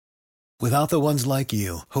Without the ones like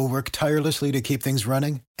you, who work tirelessly to keep things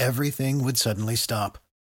running, everything would suddenly stop.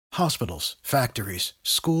 Hospitals, factories,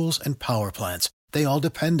 schools, and power plants, they all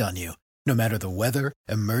depend on you. No matter the weather,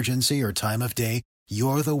 emergency, or time of day,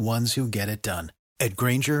 you're the ones who get it done. At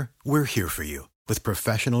Grainger, we're here for you with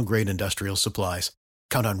professional-grade industrial supplies.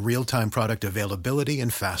 Count on real-time product availability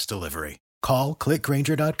and fast delivery. Call, click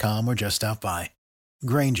Grainger.com, or just stop by.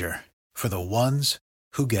 Grainger, for the ones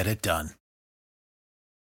who get it done.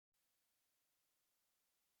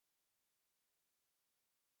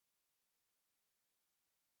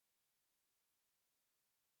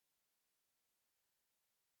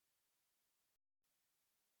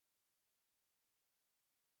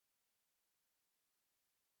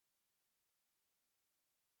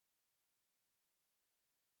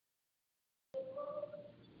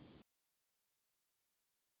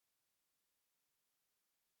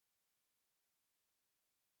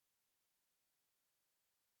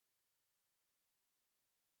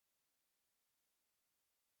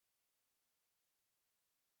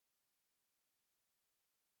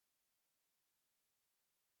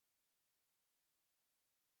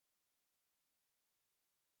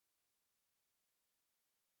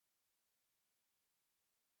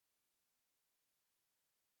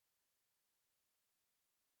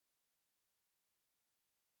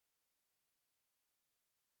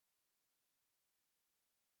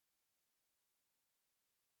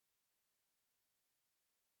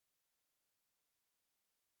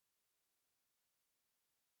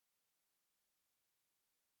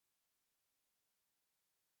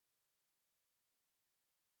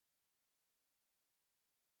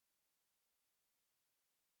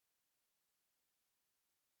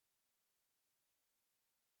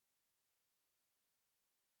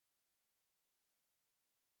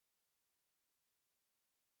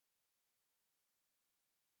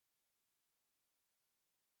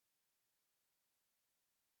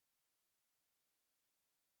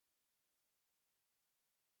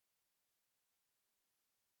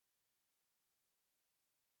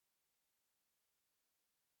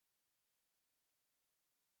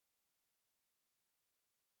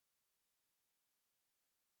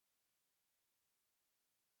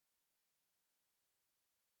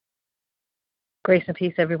 Grace and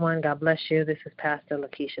peace, everyone. God bless you. This is Pastor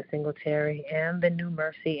Lakeisha Singletary and the New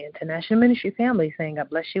Mercy International Ministry family saying God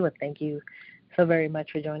bless you and thank you so very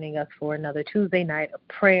much for joining us for another Tuesday night of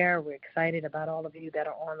prayer. We're excited about all of you that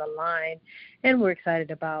are on the line, and we're excited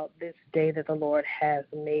about this day that the Lord has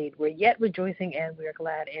made. We're yet rejoicing, and we're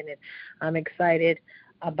glad in it. I'm excited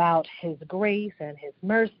about His grace and His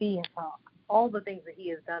mercy and all the things that He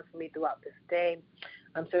has done for me throughout this day.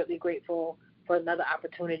 I'm certainly grateful for another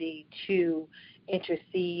opportunity to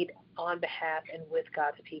intercede on behalf and with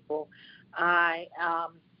God's people. I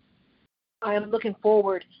am looking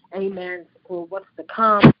forward, amen, for what's to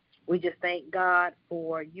come. We just thank God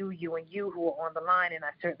for you and you who are on the line, and I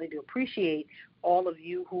certainly do appreciate all of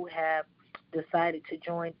you who have decided to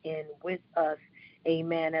join in with us,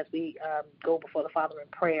 amen, as we go before the Father in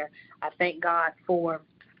prayer. I thank God for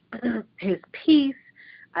His peace.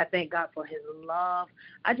 I thank God for His love.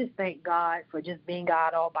 I just thank God for just being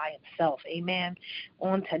God all by Himself. Amen.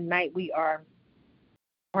 On tonight, we are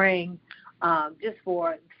praying just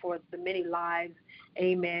for the many lives,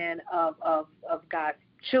 amen, of God's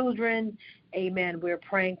children. Amen. We're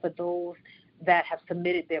praying for those that have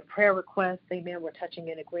submitted their prayer requests. Amen. We're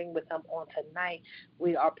touching and agreeing with them on tonight.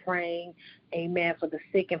 We are praying, amen, for the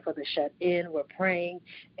sick and for the shut in. We're praying,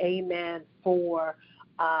 amen, for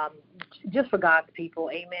just for God's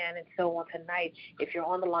people, amen. And so on tonight, if you're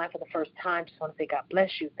on the line for the first time, just want to say God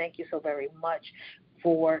bless you. Thank you so very much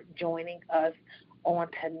for joining us on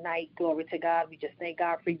tonight. Glory to God. We just thank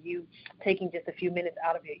God for you taking just a few minutes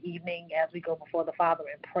out of your evening as we go before the Father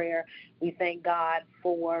in prayer. We thank God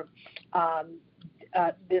for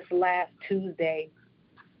this last Tuesday,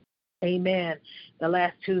 amen, the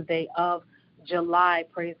last Tuesday of July,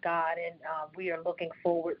 praise God. And we are looking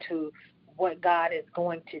forward to what God is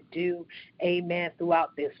going to do, amen,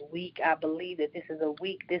 throughout this week. I believe that this is a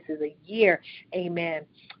week, this is a year, amen,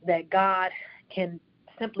 that God can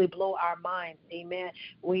simply blow our minds, amen.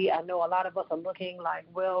 I know a lot of us are looking like,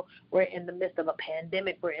 well, we're in the midst of a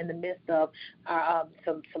pandemic, we're in the midst of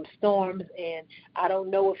some storms, and I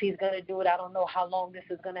don't know if He's going to do it. I don't know how long this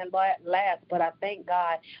is going to last, but I thank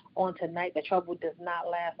God on tonight that trouble does not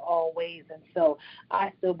last always, and so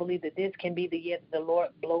I still believe that this can be the year that the Lord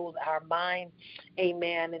blows our mind,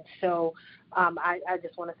 amen. And so I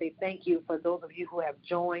just want to say thank you for those of you who have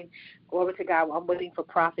joined. Glory to God. I'm waiting for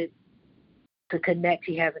Prophet to connect.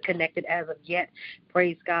 He hasn't connected as of yet.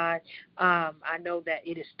 Praise God. I know that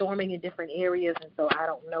it is storming in different areas, and so I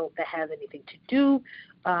don't know if that has anything to do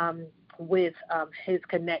with his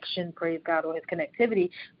connection, praise God, or his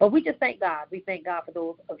connectivity. But we just thank God. We thank God for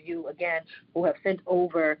those of you, again, who have sent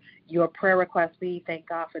over your prayer requests. We thank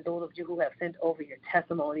God for those of you who have sent over your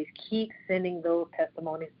testimonies. Keep sending those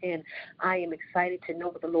testimonies in. I am excited to know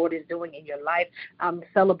what the Lord is doing in your life. I'm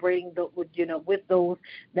celebrating with those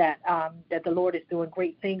that the Lord is doing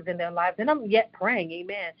great things in their lives. And I'm yet praying,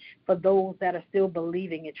 amen, for those that are still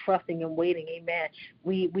believing and trusting and waiting, amen.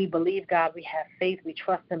 We believe God. We have faith. We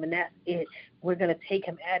trust him, and that's it. We're going to take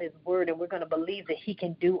him at his word, and we're going to believe that he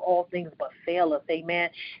can do all things but fail us, amen.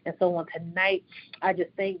 And so on tonight, I just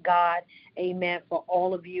thank God, amen, for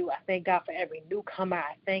all of you. I thank God for every newcomer.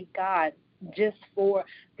 I thank God just for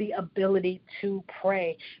the ability to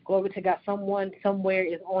pray. Glory to God. Someone somewhere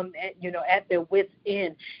is at their wits'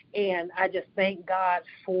 end, and I just thank God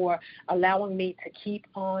for allowing me to keep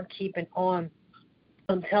on keeping on.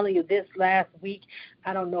 I'm telling you, this last week,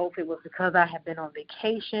 I don't know if it was because I have been on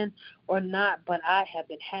vacation or not, but I have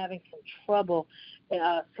been having some trouble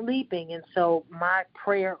sleeping. And so my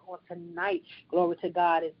prayer on tonight, glory to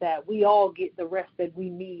God, is that we all get the rest that we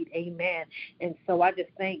need. Amen. And so I just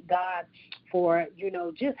thank God for,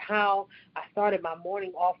 just how I started my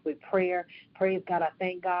morning off with prayer. Praise God. I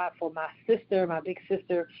thank God for my sister, my big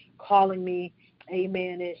sister, calling me.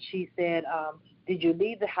 Amen. And she said, did you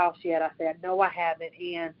leave the house yet? I said, no, I haven't.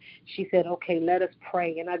 And she said, okay, let us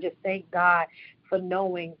pray. And I just thank God for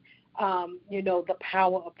knowing, the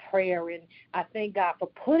power of prayer. And I thank God for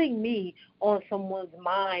putting me on someone's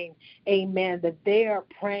mind, amen, that they are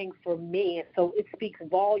praying for me. And so it speaks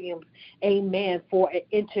volumes, amen, for an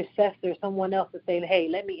intercessor, someone else to say, hey,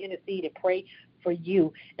 let me intercede and pray for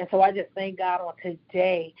you. And so I just thank God on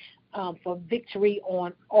today for victory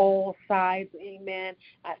on all sides, amen.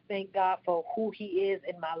 I thank God for who he is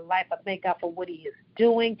in my life. I thank God for what he is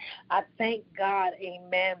doing. I thank God,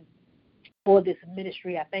 amen, for this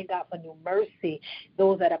ministry. I thank God for New Mercy,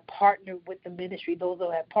 those that have partnered with the ministry, those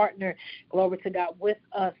that have partnered, glory to God, with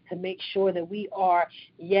us to make sure that we are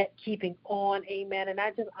yet keeping on, amen. And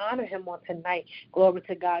I just honor him on tonight, glory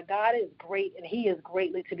to God. God is great, and he is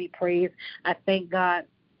greatly to be praised. I thank God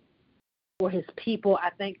for his people. I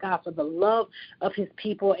thank God for the love of his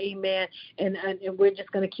people, amen. And we're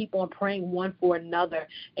just going to keep on praying one for another,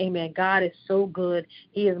 amen. God is so good.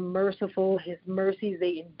 He is merciful. His mercies,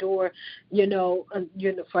 they endure,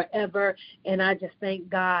 forever. And I just thank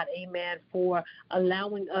God, amen, for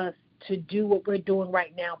allowing us to do what we're doing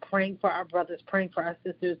right now, praying for our brothers, praying for our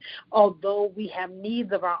sisters, although we have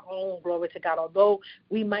needs of our own, glory to God, although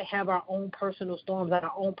we might have our own personal storms and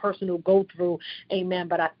our own personal go-through, amen,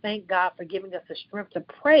 but I thank God for giving us the strength to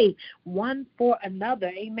pray one for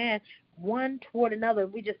another, amen, one toward another.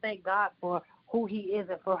 We just thank God for who he is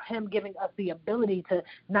and for him giving us the ability to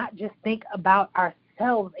not just think about ourselves,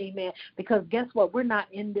 amen, because guess what? We're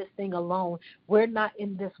not in this thing alone. We're not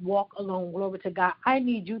in this walk alone, glory to God. I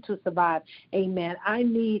need you to survive, amen. I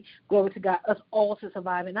need, glory to God, us all to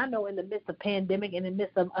survive. And I know in the midst of pandemic and in the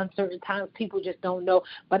midst of uncertain times, people just don't know,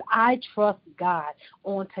 but I trust God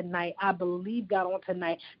on tonight. I believe God on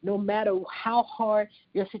tonight, no matter how hard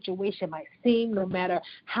your situation might seem, no matter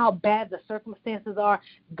how bad the circumstances are,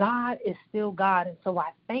 God is still God. And so I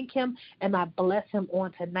thank him and I bless him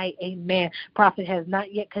on tonight, amen. Prophet has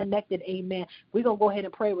not yet connected, amen. We're going to go ahead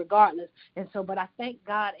and pray regardless. And so, but I thank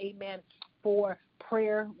God, amen, for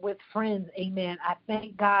prayer with friends, amen. I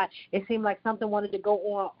thank God. It seemed like something wanted to go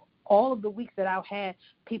on all of the weeks that I've had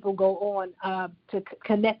people go on to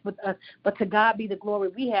connect with us. But to God be the glory.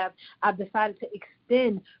 I've decided to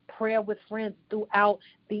extend prayer with friends throughout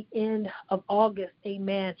the end of August,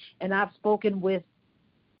 amen. And I've spoken with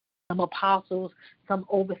some apostles, some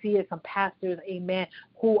overseers, some pastors, amen,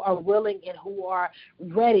 who are willing and who are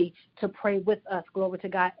ready to pray with us, glory to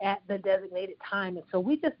God, at the designated time. And so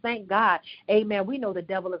we just thank God, amen. We know the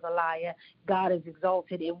devil is a liar. God is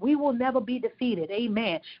exalted, and we will never be defeated,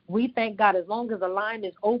 amen. We thank God as long as the line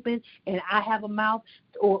is open and I have a mouth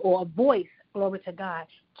or a voice, glory to God,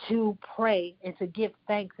 to pray and to give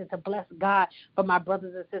thanks and to bless God for my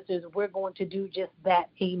brothers and sisters. We're going to do just that,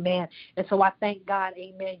 amen. And so I thank God,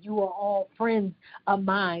 amen. You are all friends of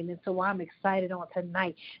mine, and so I'm excited on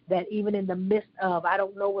tonight that even in the midst of, I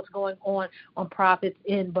don't know what's going on Prophet's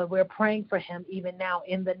end, but we're praying for him even now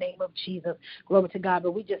in the name of Jesus. Glory to God.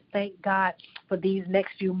 But we just thank God for these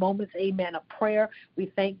next few moments, amen, of prayer.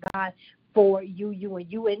 We thank God for you,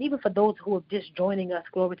 and even for those who are just joining us,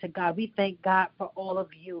 glory to God. We thank God for all of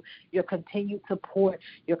you, your continued support,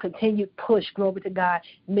 your continued push, glory to God.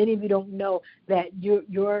 Many of you don't know that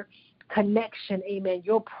your connection, amen,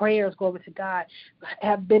 your prayers, glory to God,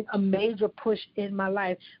 have been a major push in my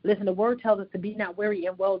life. Listen, the word tells us to be not weary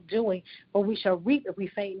in well-doing, for we shall reap if we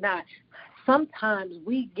faint not. Sometimes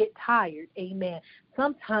we get tired, amen.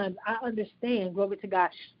 Sometimes I understand, glory to God,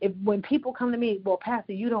 when people come to me, well,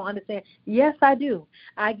 Pastor, you don't understand. Yes, I do.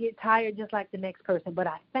 I get tired just like the next person, but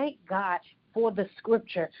I thank God for the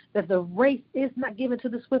scripture that the race is not given to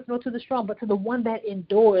the swift nor to the strong, but to the one that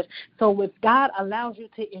endures. So if God allows you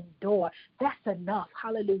to endure, that's enough.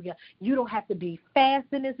 Hallelujah. You don't have to be fast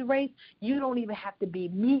in this race. You don't even have to be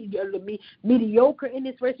mediocre in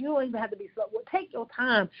this race. You don't even have to be slow. Well, take your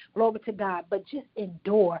time, glory to God, but just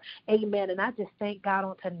endure. Amen. And I just thank God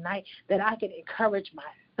on tonight that I can encourage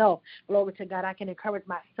myself. Glory to God. I can encourage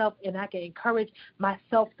myself, and I can encourage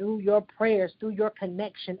myself through your prayers, through your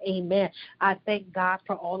connection. Amen. I thank God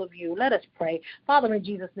for all of you. Let us pray. Father, in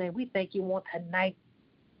Jesus' name, we thank you on tonight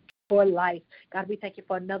for life. God, we thank you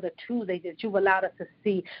for another Tuesday that you've allowed us to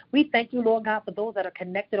see. We thank you, Lord God, for those that are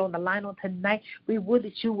connected on the line on tonight. We would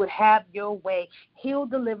that you would have your way. Heal,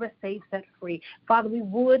 deliver, save, set free. Father, we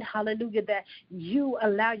would, hallelujah, that you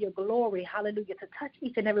allow your glory, hallelujah, to touch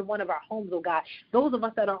each and every one of our homes, oh God. Those of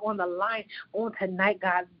us that are on the line on tonight,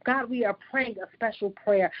 God, we are praying a special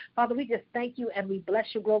prayer. Father, we just thank you and we bless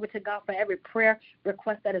you, glory to God, for every prayer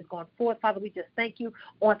request that has gone forth. Father, we just thank you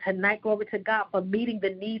on tonight, glory to God, for meeting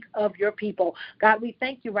the needs of your people. God, we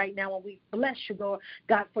thank you right now and we bless you, Lord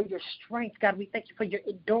God, for your strength. God, we thank you for your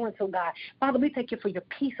endurance, oh God. Father, we thank you for your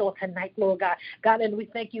peace on tonight, Lord God. God, and we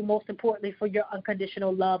thank you most importantly for your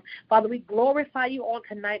unconditional love. Father, we glorify you on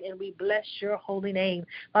tonight and we bless your holy name.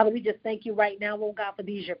 Father, we just thank you right now, oh God, for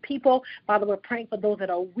these your people. Father, we're praying for those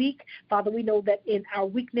that are weak. Father, we know that in our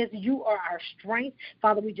weakness, you are our strength.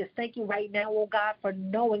 Father, we just thank you right now, oh God, for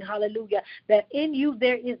knowing, hallelujah, that in you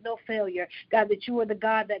there is no failure. God, that you are the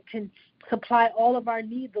God that can supply all of our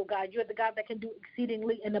needs, oh God. You're the God that can do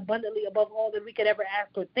exceedingly and abundantly above all that we could ever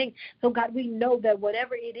ask or think. So, God, we know that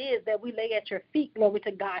whatever it is that we lay at your feet, glory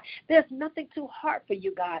to God, there's nothing too hard for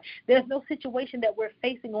you, God. There's no situation that we're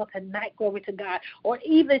facing on tonight, glory to God, or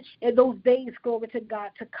even in those days, glory to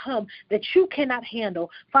God, to come that you cannot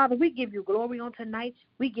handle. Father, we give you glory on tonight.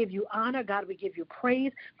 We give you honor, God. We give you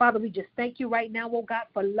praise. Father, we just thank you right now, oh God,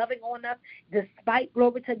 for loving on us despite,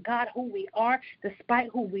 glory to God, who we are,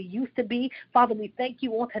 despite who we used to be. Father, we thank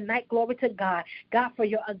you on tonight, glory to God. God, for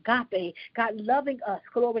your agape, God, loving us,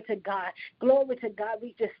 glory to God. Glory to God.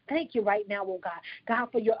 We just thank you right now, oh God. God,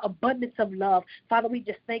 for your abundance of love. Father, we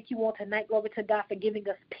just thank you on tonight, glory to God, for giving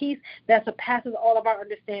us peace that surpasses all of our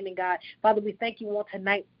understanding, God. Father, we thank you on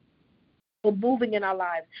tonight for moving in our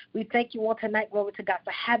lives. We thank you on tonight, glory to God,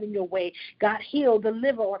 for having your way. God, heal,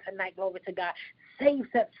 deliver on tonight, glory to God. Save,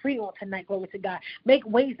 set free on tonight, glory to God. Make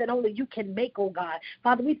ways that only you can make, oh God.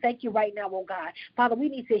 Father, we thank you right now, oh God. Father, we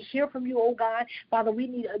need to hear from you, oh God. Father, we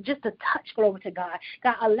need just a touch, glory to God.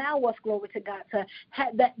 God, allow us, glory to God, to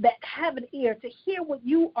have an ear to hear what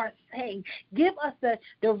you are saying. Give us the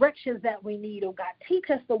directions that we need, oh God. Teach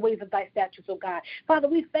us the ways of thy statutes, oh God. Father,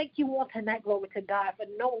 we thank you on tonight, glory to God, for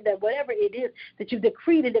knowing that whatever it is that you've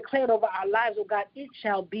decreed and declared over our lives, oh God, it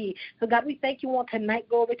shall be. So God, we thank you on tonight,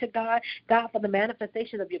 glory to God, God, for the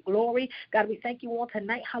manifestation of your glory. God, we thank you on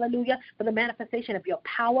tonight, hallelujah, for the manifestation of your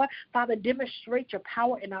power. Father, demonstrate your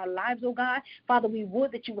power in our lives, oh God. Father, we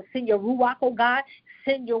would that you would send your ruach, oh God,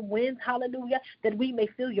 send your winds, hallelujah, that we may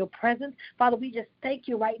feel your presence. Father, we just thank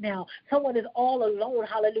you right now. Someone is all alone,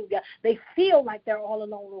 hallelujah. They feel like they're all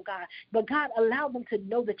alone, oh God. But God, allow them to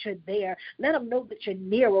know that you're there. Let them know that you're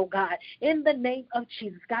near, oh God. In the name of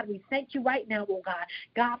Jesus, God, we thank you right now, oh God.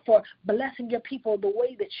 God, for blessing your people the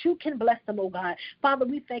way that you can bless them, oh God. Father,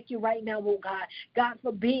 we thank you right now, oh God. God,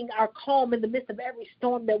 for being our calm in the midst of every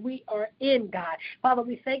storm that we are in, God. Father,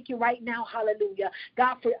 we thank you right now, hallelujah.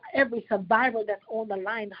 God, for every survivor that's on the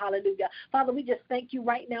line, hallelujah. Father, we just thank you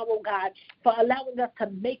right now, oh God, for allowing us to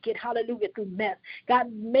make it, hallelujah, through mess.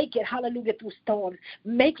 God, make it, hallelujah, through storms.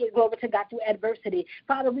 Make it, glory to God, through adversity.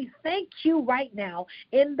 Father, we thank you right now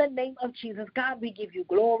in the name of Jesus. God, we give you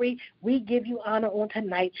glory. We give you honor on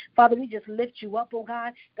tonight. Father, we just lift you up, oh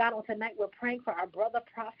God. God, on tonight we're praying for our brother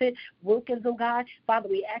prophet Wilkins, oh God. Father,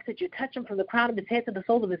 we ask that you touch him from the crown of his head to the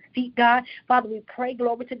soles of his feet, God. Father, we pray,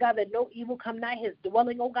 glory to God, that no evil come nigh his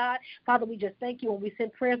dwelling, oh God. Father, we just thank you and we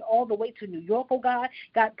send prayers all the way to New York, oh God.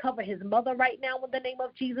 God, cover his mother right now in the name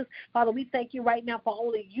of Jesus. Father, we thank you right now for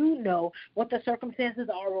only you know what the circumstances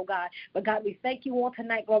are, oh God. But God, we thank you on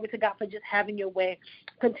tonight, glory to God, for just having your way.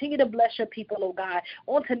 Continue to bless bless your people, oh God.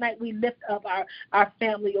 On tonight, we lift up our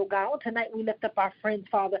family, oh God. On tonight, we lift up our friends,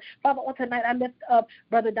 Father. Father, on tonight, I lift up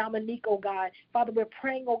Brother Dominique, oh God. Father, we're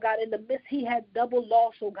praying, oh God, in the midst he had double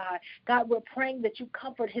loss, oh God. God, we're praying that you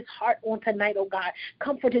comfort his heart on tonight, oh God.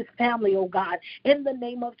 Comfort his family, oh God, in the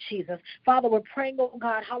name of Jesus. Father, we're praying, oh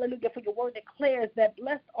God, hallelujah, for your word declares that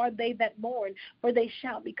blessed are they that mourn, for they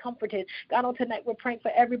shall be comforted. God, on tonight, we're praying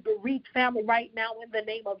for every bereaved family right now in the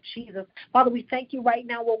name of Jesus. Father, we thank you right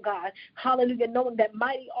now, oh God, hallelujah, knowing that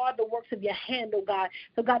mighty are the works of your hand, oh God.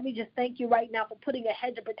 So, God, we just thank you right now for putting a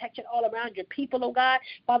hedge of protection all around your people, oh God.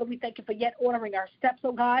 Father, we thank you for yet ordering our steps,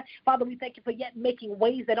 oh God. Father, we thank you for yet making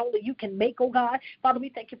ways that only you can make, oh God. Father, we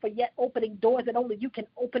thank you for yet opening doors that only you can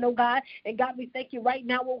open, oh God. And God, we thank you right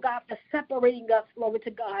now, oh God, for separating us, glory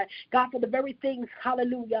to God. God, for the very things,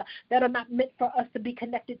 hallelujah, that are not meant for us to be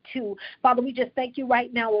connected to. Father, we just thank you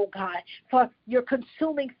right now, oh God, for your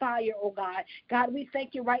consuming fire, oh God. God, we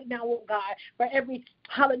thank you right now, oh God, for every,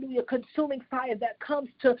 hallelujah, consuming fire that comes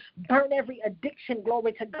to burn every addiction,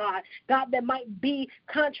 glory to God. God, that might be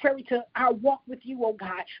contrary to our walk with you, oh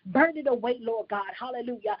God. Burn it away, Lord God.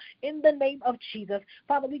 Hallelujah. In the name of Jesus.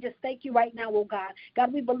 Father, we just thank you right now, oh God.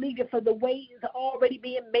 God, we believe you for the way is already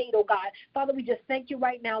being made, oh God. Father, we just thank you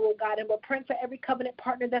right now, oh God. And we're praying for every covenant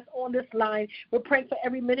partner that's on this line. We're praying for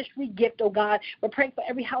every ministry gift, oh God. We're praying for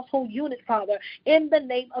every household unit, Father. In the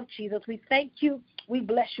name of Jesus, we thank you. We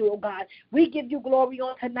bless you, oh God. We give you glory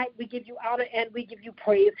on tonight. We give you honor and we give you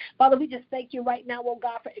praise. Father, we just thank you right now, oh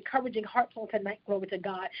God, for encouraging hearts on tonight, glory to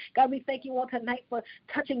God. God, we thank you on tonight for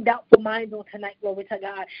touching doubtful minds on tonight, glory to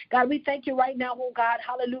God. God, we thank you right now, oh God,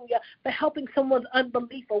 hallelujah, for helping someone's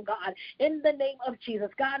unbelief, oh God. In the name of Jesus,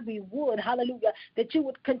 God, we would, hallelujah, that you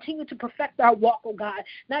would continue to perfect our walk, oh God.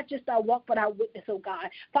 Not just our walk, but our witness, oh God.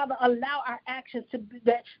 Father, allow our actions to be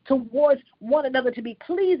that towards one another to be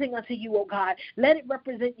pleasing unto you, oh God. Let it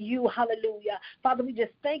represent you, hallelujah. Father, we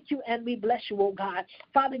just thank you and we bless you, oh God.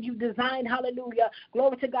 Father, you designed, hallelujah,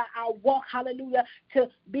 glory to God, our walk, hallelujah, to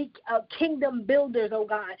be kingdom builders, oh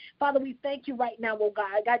God. Father, we thank you right now, oh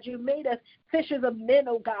God. God, you made us fishers of men,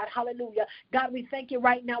 oh God, hallelujah. God, we thank you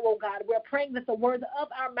right now, oh God. We're praying that the words of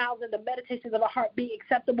our mouths and the meditations of our heart be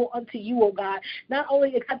acceptable unto you, oh God. Not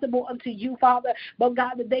only acceptable unto you, Father, but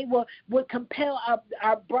God, that they would compel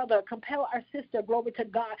our brother, compel our sister, glory to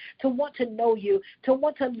God, to want to know you, to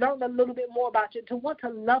want to learn a little bit more about you, to want to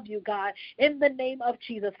love you, God. In the name of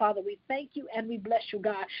Jesus, Father, we thank you and we bless you,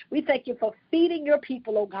 God. We thank you for feeding your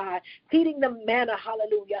people, oh God, feeding them manna,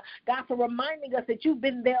 hallelujah. God, for reminding us that you've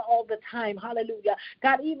been there all the time, hallelujah.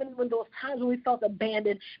 God, even when those times when we felt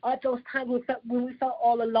abandoned, or at those times when we felt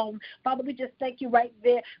all alone, Father, we just thank you right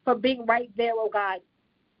there for being right there, oh God.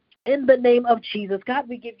 In the name of Jesus, God,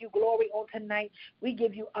 we give you glory on tonight. We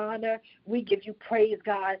give you honor. We give you praise,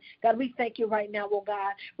 God. God, we thank you right now, oh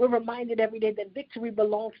God. We're reminded every day that victory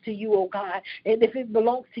belongs to you, oh God. And if it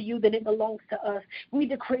belongs to you, then it belongs to us. We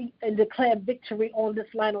decree and declare victory on this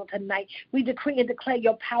line on tonight. We decree and declare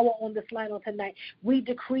your power on this line on tonight. We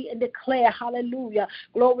decree and declare, hallelujah,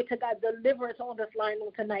 glory to God, deliverance on this line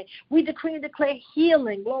on tonight. We decree and declare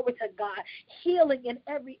healing, glory to God, healing in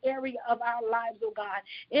every area of our lives, oh God.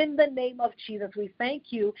 In the name of Jesus, we thank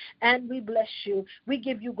you and we bless you. We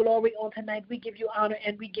give you glory on tonight. We give you honor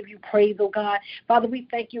and we give you praise, oh God. Father, we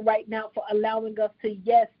thank you right now for allowing us to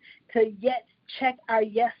yet check our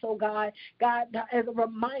yes, oh God. God, as a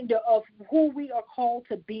reminder of who we are called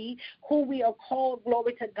to be, who we are called,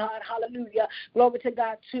 glory to God, hallelujah, glory to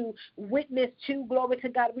God, to witness to, glory to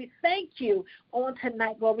God. We thank you on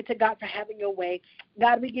tonight, glory to God, for having your way.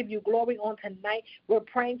 God, we give you glory on tonight. We're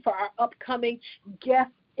praying for our upcoming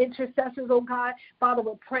guests, intercessors, oh God. Father,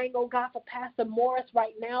 we're praying, oh God, for Pastor Morris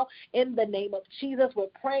right now in the name of Jesus. We're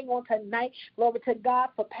praying on tonight, glory to God,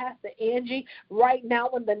 for Pastor Angie right now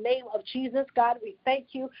in the name of Jesus. God, we thank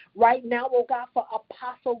you right now, oh God, for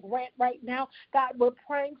Apostle Grant right now. God, we're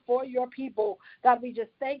praying for your people. God, we just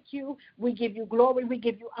thank you. We give you glory. We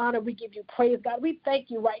give you honor. We give you praise, God. We thank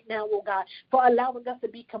you right now, oh God, for allowing us to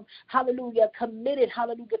become, hallelujah, committed,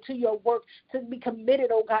 hallelujah, to your work, to be committed,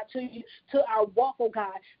 oh God, to our walk, oh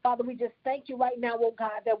God. Father, we just thank you right now, oh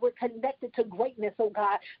God, that we're connected to greatness, oh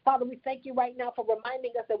God. Father, we thank you right now for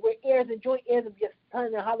reminding us that we're heirs and joint heirs of your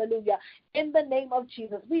Son, hallelujah. In the name of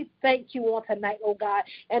Jesus, we thank you on tonight, oh God,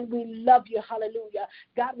 and we love you, hallelujah.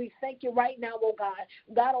 God, we thank you right now, oh God.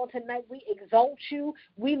 God, on tonight, we exalt you.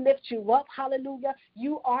 We lift you up, hallelujah.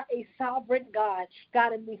 You are a sovereign God,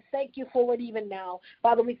 God, and we thank you for it even now.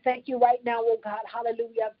 Father, we thank you right now, oh God,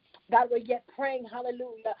 hallelujah. God, we're yet praying,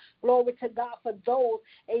 hallelujah, glory to God, for those,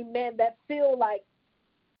 amen, that feel like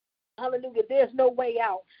Hallelujah. There's no way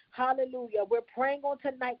out. Hallelujah. We're praying on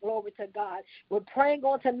tonight, glory to God. We're praying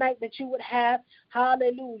on tonight that you would have,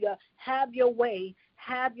 hallelujah, have your way,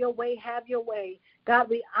 have your way, have your way. God,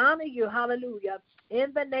 we honor you, hallelujah,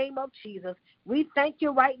 in the name of Jesus. We thank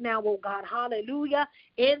you right now, oh God, hallelujah,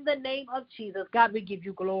 in the name of Jesus. God, we give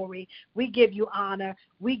you glory. We give you honor.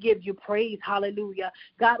 We give you praise, hallelujah.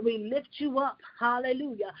 God, we lift you up,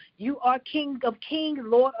 hallelujah. You are King of kings,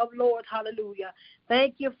 Lord of lords, hallelujah.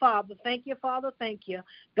 Thank you, Father. Thank you, Father. Thank you.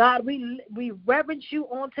 God, we reverence you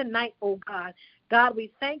on tonight, oh God. God,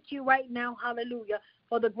 we thank you right now, hallelujah,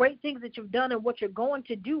 for the great things that you've done and what you're going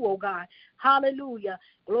to do, oh God. Hallelujah.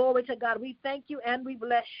 Glory to God. We thank you and we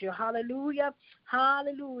bless you. Hallelujah.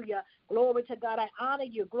 Hallelujah. Glory to God. I honor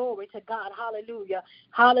you. Glory to God. Hallelujah.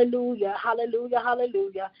 Hallelujah. Hallelujah.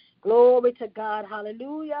 Hallelujah. Glory to God.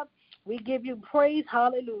 Hallelujah. We give you praise.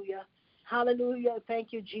 Hallelujah. Hallelujah.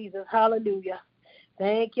 Thank you, Jesus. Hallelujah.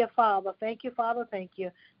 Thank you, Father. Thank you, Father. Thank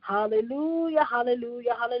you. Hallelujah.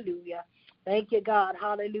 Hallelujah. Hallelujah. Thank you, God.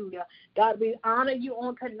 Hallelujah. God, we honor you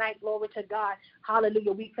on tonight. Glory to God.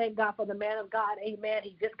 Hallelujah. We thank God for the man of God. Amen.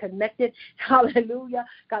 He just connected. Hallelujah.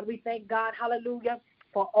 God, we thank God. Hallelujah.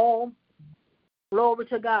 For all. Glory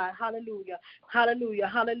to God. Hallelujah. Hallelujah.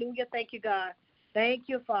 Hallelujah. Thank you, God. Thank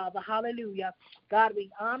you, Father. Hallelujah. God, we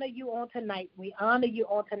honor you on tonight. We honor you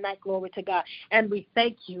on tonight. Glory to God. And we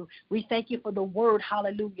thank you. We thank you for the word.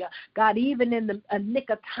 Hallelujah. God, even in the nick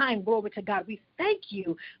of time, glory to God, we thank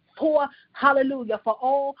you for, hallelujah, for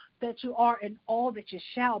all that you are and all that you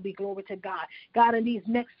shall be, glory to God. God, in these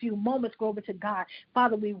next few moments, glory to God,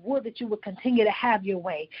 Father, we would that you would continue to have your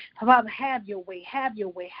way. Father, have your way, have your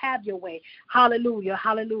way, have your way. Hallelujah,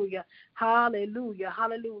 hallelujah, hallelujah,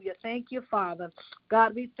 hallelujah. Thank you, Father.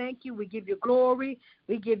 God, we thank you. We give you glory.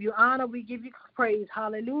 We give you honor. We give you praise.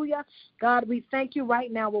 Hallelujah. God, we thank you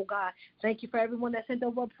right now, oh God. Thank you for everyone that sent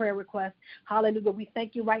over a prayer request. Hallelujah. We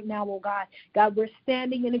thank you right now, oh God. God, we're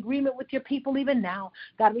standing in agreement with your people even now.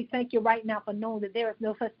 God, we thank you right now for knowing that there is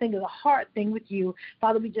no such thing as a hard thing with you.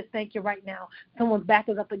 Father, we just thank you right now. Someone's back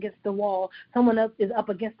is up against the wall. Someone else is up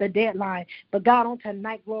against the deadline. But God, on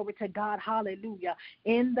tonight, glory to God. Hallelujah.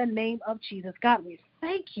 In the name of Jesus. God, we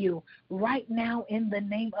thank you right now in the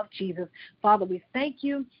name of Jesus. Father, we thank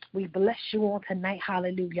you. We bless you on tonight.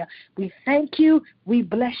 Hallelujah. We thank you. We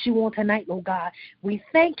bless you on tonight, oh God. We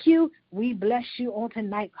thank you. We bless you on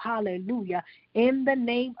tonight. Hallelujah. In the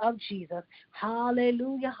name of Jesus.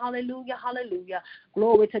 Hallelujah. Hallelujah. Hallelujah.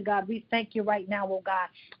 Glory to God. We thank you right now, oh God,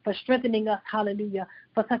 for strengthening us. Hallelujah.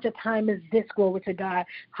 For such a time as this. Glory to God.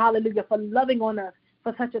 Hallelujah. For loving on us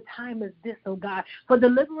for such a time as this, oh God, for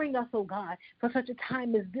delivering us, oh God, for such a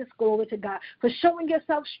time as this, glory to God, for showing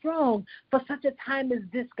yourself strong for such a time as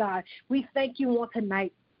this, God. We thank you on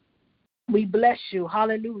tonight. We bless you.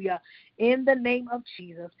 Hallelujah. In the name of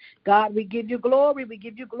Jesus. God, we give you glory. We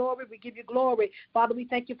give you glory. We give you glory. Father, we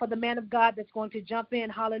thank you for the man of God that's going to jump in.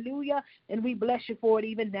 Hallelujah. And we bless you for it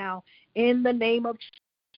even now. In the name of Jesus.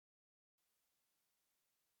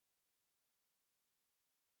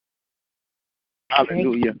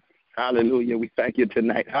 Hallelujah. Hallelujah. We thank you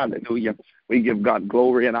tonight. Hallelujah. We give God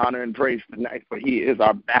glory and honor and praise tonight, for he is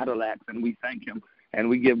our battle axe, and we thank him. And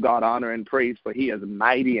we give God honor and praise, for he is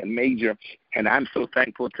mighty and major. And I'm so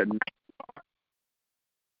thankful tonight.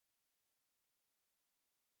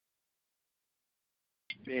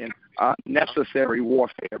 In necessary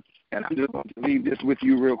warfare. And I'm just going to leave this with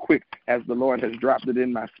you real quick as the Lord has dropped it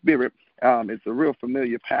in my spirit. It's a real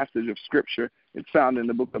familiar passage of Scripture. It's found in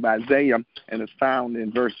the book of Isaiah, and it's found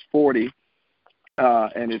in verse 40.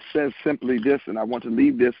 And it says simply this, and I want to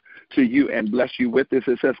leave this to you and bless you with this.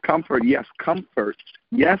 It says, comfort, yes, comfort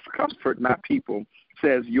my people,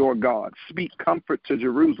 says your God. Speak comfort to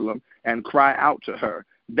Jerusalem and cry out to her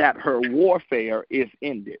that her warfare is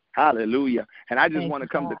ended. Hallelujah. And I just want to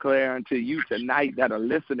come declare unto you tonight that are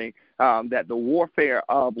listening that the warfare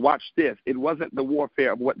of, watch this, it wasn't the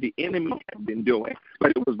warfare of what the enemy had been doing,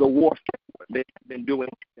 but it was the warfare what they had been doing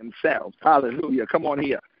themselves. Hallelujah. Come on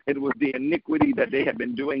here. It was the iniquity that they had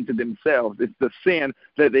been doing to themselves. It's the sin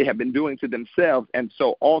that they had been doing to themselves. And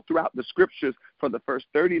so all throughout the scriptures for the first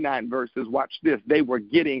 39 verses, watch this, they were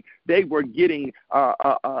getting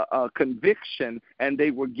conviction, and they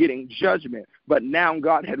were getting judgment. But now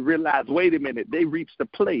God had realized, wait a minute, they reached a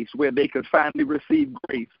place where they could finally receive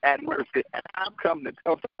grace and mercy. And I've come to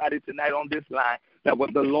tell somebody tonight on this line that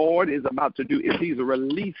what the Lord is about to do is he's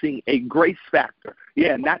releasing a grace factor.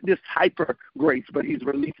 Yeah, not just hyper grace, but he's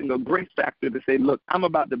releasing a grace factor to say, look, I'm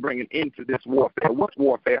about to bring an end to this warfare. What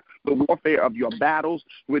warfare? The warfare of your battles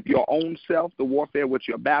with your own self, the warfare with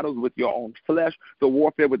your battles with your own flesh, the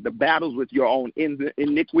warfare with the battles with your own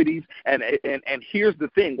iniquities. And here's the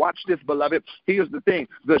thing. Watch this, beloved. Here's the thing.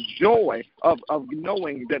 The joy of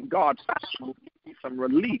knowing that God will give you some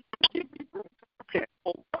relief.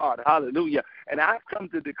 Oh, God, hallelujah. And I've come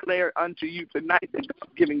to declare unto you tonight that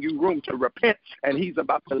God's giving you room to repent, and he's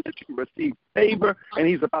about to let you receive favor, and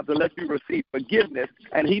he's about to let you receive forgiveness.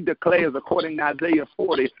 And he declares, according to Isaiah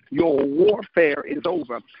 40, your warfare is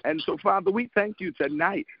over. And so, Father, we thank you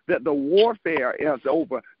tonight that the warfare is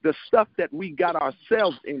over. The stuff that we got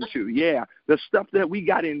ourselves into, the stuff that we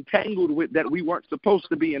got entangled with that we weren't supposed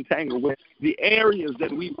to be entangled with, the areas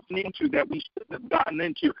that we went into that we shouldn't have gotten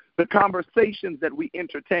into, the conversations that we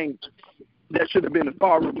entertained that should have been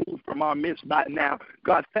far removed from our midst by now.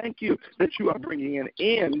 God, thank you that you are bringing an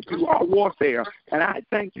end to our warfare. And I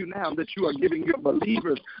thank you now that you are giving your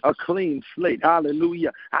believers a clean slate.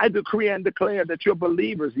 Hallelujah. I decree and declare that your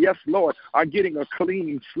believers, yes, Lord, are getting a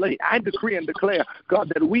clean slate. I decree and declare,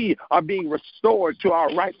 God, that we are being restored to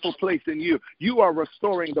our rightful place in you. You are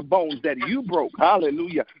restoring the bones that you broke.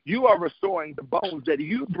 Hallelujah. You are restoring the bones that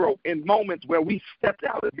you broke in moments where we stepped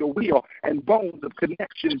out of your will, and bones of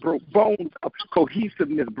connection broke, bones of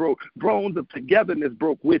cohesiveness broke, bones of togetherness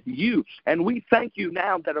broke with you. And we thank you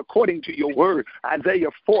now that according to your word, Isaiah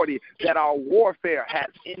 40, that our warfare has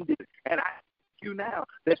ended. And I you now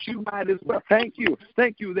that you might as well. Thank you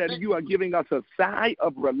that you are giving us a sigh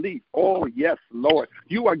of relief. Oh, yes, Lord.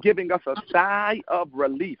 You are giving us a sigh of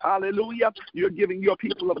relief. Hallelujah. You're giving your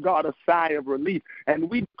people of God a sigh of relief. And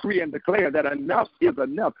we decree and declare that enough is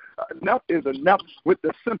enough. Enough is enough with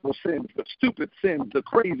the simple sins, the stupid sins, the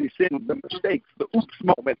crazy sins, the mistakes, the oops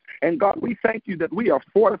moments. And God, we thank you that we are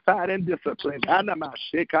fortified and disciplined. And I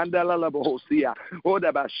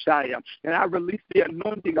release the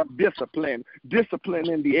anointing of discipline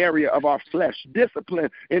in the area of our flesh, discipline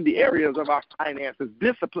in the areas of our finances,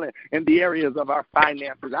 discipline in the areas of our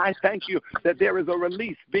finances. I thank you that there is a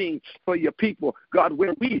release being for your people, God,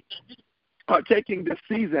 where we are taking this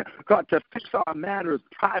season, God, to fix our matters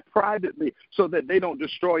privately so that they don't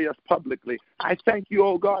destroy us publicly. I thank you,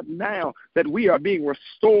 oh God, now that we are being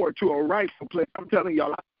restored to a rightful place. I'm telling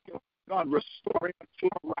y'all, God, restoring us to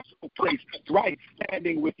a rightful place, right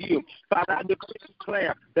standing with you. Father, I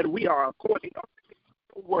declare that we are according to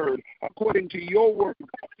your word, according to your word,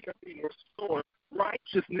 God, we are being restored.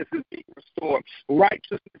 Righteousness is being restored.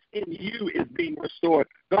 Righteousness in you is being restored.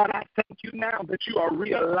 God, I thank you now that you are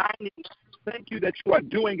realigning. Thank you that you are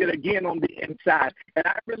doing it again on the inside. And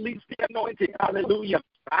I release the anointing. Hallelujah.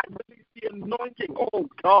 I release the anointing, oh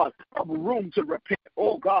God, of room to repent.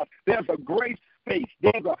 Oh God, there's a grace space.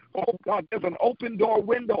 There's an open door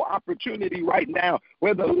window opportunity right now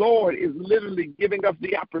where the Lord is literally giving us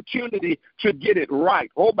the opportunity to get it right.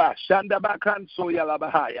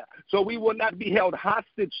 So we will not be held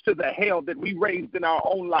hostage to the hell that we raised in our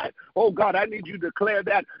own life. Oh God, I need you to declare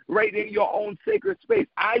that right in your own sacred space.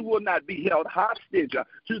 I will not be held hostage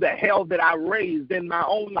to the hell that I raised in my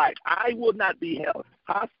own life. I will not be held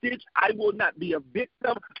hostage. I will not be a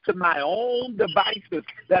victim to my own devices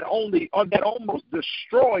that almost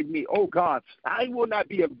destroyed me. Oh God, I will not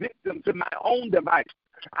be a victim to my own device.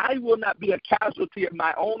 I will not be a casualty of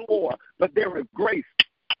my own war, but there is grace.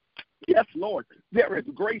 Yes, Lord, there is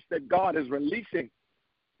grace that God is releasing.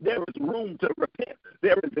 There is room to repent.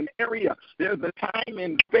 There is an area, there's a time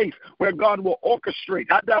and space where God will orchestrate,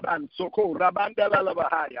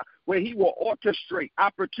 where he will orchestrate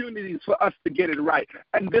opportunities for us to get it right.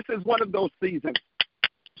 And this is one of those seasons.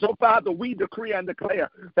 So, Father, we decree and declare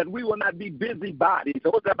that we will not be busybodies.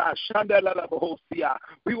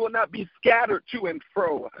 We will not be scattered to and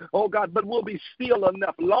fro, oh God, but we'll be still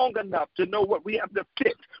enough, long enough to know what we have to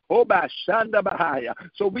fix.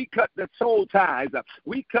 So we cut the soul ties.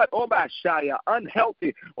 We cut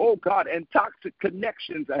unhealthy, oh God, and toxic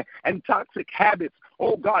connections and toxic habits.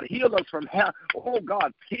 Oh God, heal us from hell. Oh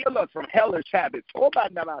God, heal us from hellish habits.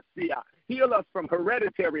 Heal us from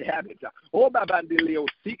hereditary habits.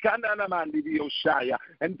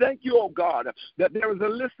 And thank you, oh God, that there is a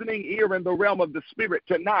listening ear in the realm of the Spirit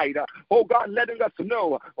tonight. Oh God, letting us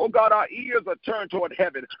know, oh God, our ears are turned toward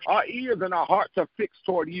heaven. Our ears and our hearts are fixed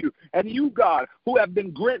toward you. And you, God, who have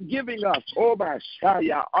been giving us,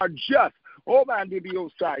 our just, oh man,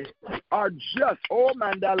 our just, oh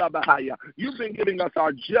mandala bahaya. You've been giving us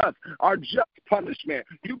our just punishment.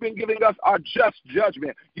 You've been giving us our just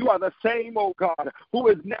judgment. You are the same, oh God, who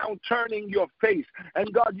is now turning your face.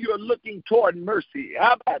 And God, you are looking toward mercy.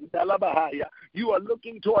 You are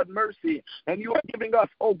looking toward mercy, and you are giving us,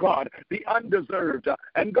 oh God, the undeserved.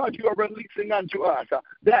 And God, you are releasing unto us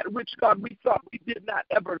that which, God, we thought we did not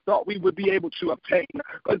ever thought we would be able to obtain.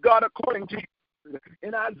 But God, according to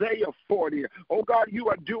in Isaiah 40, oh God, you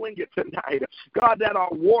are doing it tonight. God, that our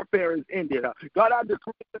warfare is ended. God, I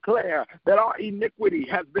declare that our iniquity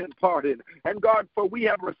has been pardoned. And God, for we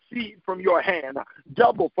have received from your hand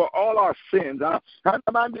double for all our sins. And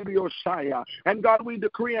God, we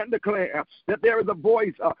decree and declare that there is a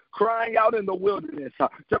voice crying out in the wilderness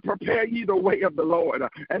to prepare ye the way of the Lord.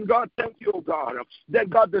 And God, thank you, oh God, that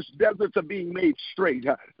God, this deserts are being made straight.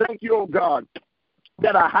 Thank you, oh God,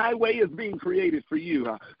 that a highway is being created for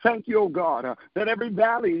you. Thank you, oh God, that every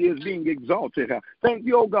valley is being exalted. Thank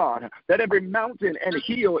you, oh God, that every mountain and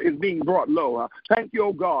hill is being brought low. Thank you,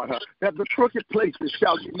 oh God, that the crooked places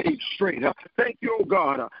shall be made straight. Thank you, oh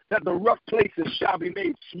God, that the rough places shall be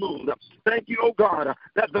made smooth. Thank you, oh God,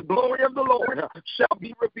 that the glory of the Lord shall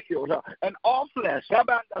be revealed, and all flesh shall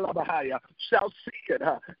see it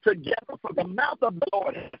together, for the mouth of the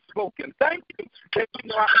Lord has spoken. Thank you that we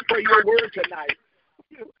know how to pray your word tonight.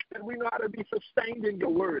 And we know how to be sustained in your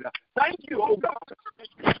word. Thank you, oh God.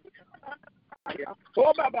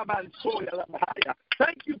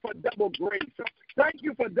 Thank you for double grace. Thank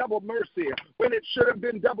you for double mercy when it should have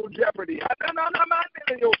been double jeopardy.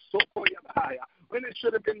 When it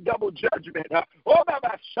should have been double judgment.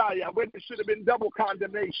 When it should have been double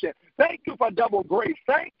condemnation. Thank you for double grace.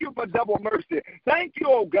 Thank you for double mercy. Thank you,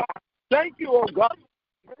 oh God. Thank you, oh God.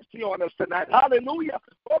 Mercy on us tonight. Hallelujah.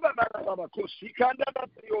 Thank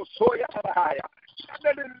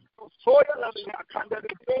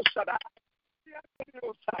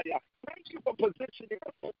you for positioning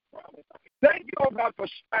us for promise. Thank you, oh God, for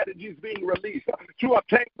strategies being released to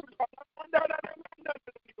obtain.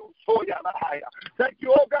 Thank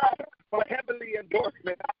you, oh God, for heavenly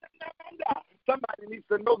endorsement. Somebody needs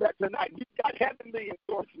to know that tonight. You got heavenly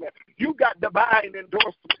endorsement. You got divine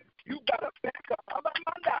endorsement. You got a backup.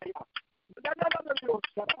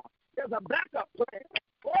 There's a backup plan.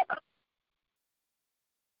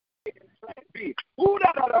 Plan B. Father,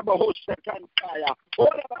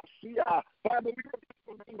 we repent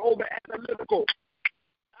for being over analytical.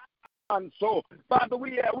 And so, Father,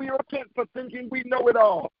 we repent for thinking we know it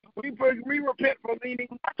all. We repent for leaning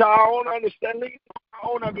to our own understanding,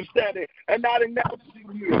 and not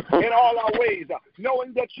acknowledging you in all our ways,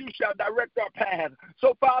 knowing that you shall direct our path.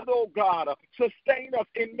 So, Father, oh God, sustain us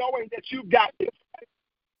in knowing that you got this.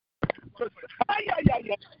 Sustain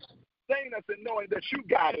us in knowing that you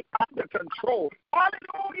got it under control.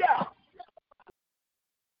 Hallelujah.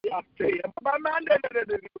 That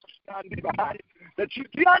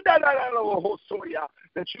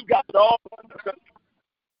you got it all under control.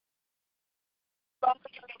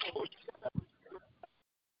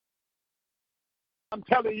 I'm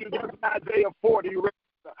telling you, there's Isaiah 40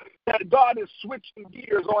 that God is switching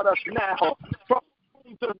gears on us now from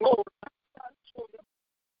gloom to glory,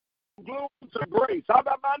 gloom to grace.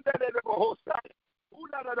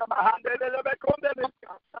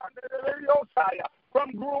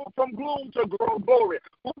 From gloom to glory.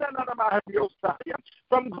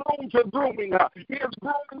 From gloom to grooming. He is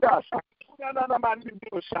grooming us.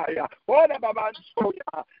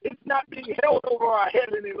 It's not being held over our head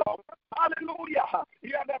any longer. Hallelujah. I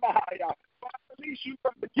release you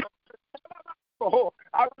from the guilt.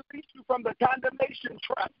 I release you from the condemnation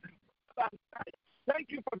trap. Thank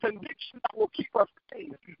you for conviction that will keep us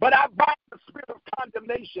clean. But I bind the spirit of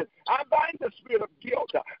condemnation. I bind the spirit of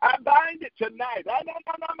guilt. I bind it tonight.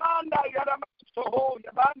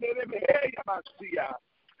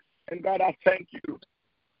 And God, I thank you.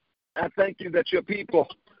 I thank you that your people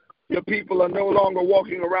are no longer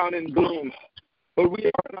walking around in gloom. But we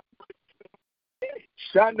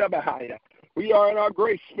are in our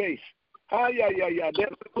grace space.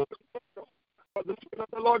 The Spirit of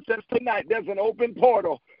the Lord says tonight there's an open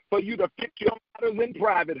portal for you to fix your matters in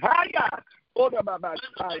private. There's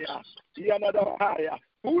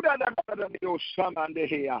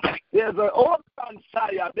an open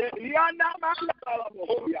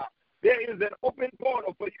there is an open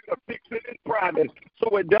portal for you to fix it in private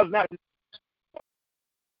so it does not.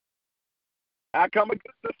 I come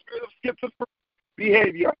against the spirit of schizophrenia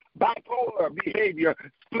behavior, bipolar behavior,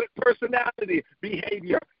 split personality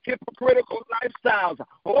behavior, hypocritical lifestyles.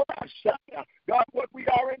 Oh, God, what we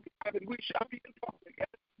are in private, we shall be in public.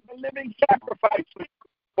 A living sacrifice.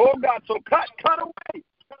 Oh, God, so come.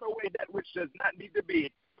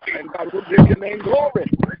 And God will give your name glory.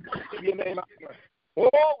 Give your name honor.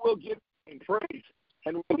 Oh, we'll give your name praise.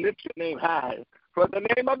 And we'll lift your name high. For the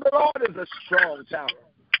name of the Lord is a strong tower.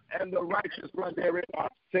 And the righteous run therein are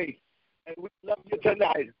safe. And we love you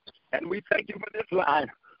tonight. And we thank you for this line.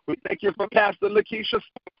 We thank you for Pastor Lakeisha's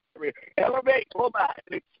story. Elevate, and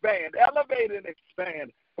expand. Elevate and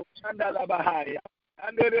expand.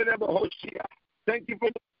 Thank you for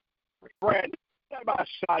the brand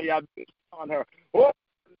on her. Oh,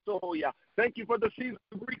 thank you for the season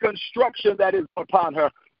of reconstruction that is upon her.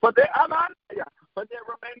 But there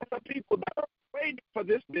remain some people that are waiting for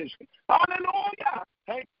this vision. Hallelujah.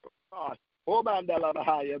 Thank you, God. Oh,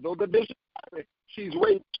 though the vision, she's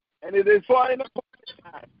waiting, and it is for an appointed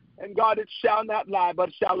time. And God, it shall not lie,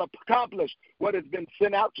 but shall accomplish what has been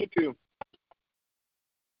sent out to do.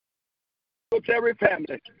 Every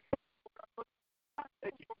family.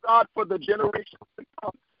 Thank you, God, for the generations to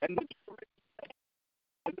come and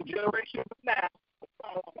the generations now.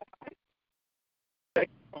 Thank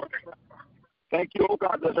you, oh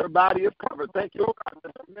God, that her body is covered. Thank you, oh God,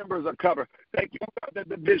 that her members are covered. Thank you, oh God, that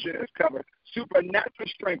the vision is covered. Supernatural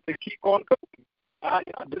strength to keep on going.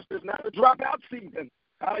 This is not a dropout season.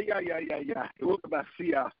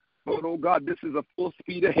 Oh God, this is a full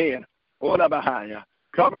speed ahead.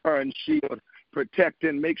 Cover her and shield, protect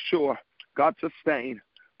and make sure God sustain.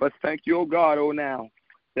 But thank you, oh God, oh now,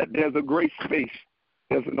 that there's a great space.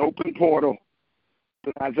 There's an open portal.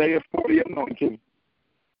 The Isaiah 40 anointing,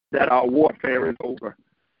 that our warfare is over.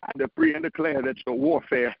 I decree and declare that your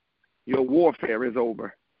warfare is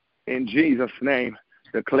over. In Jesus' name,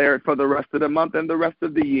 declare it for the rest of the month and the rest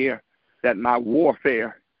of the year, that my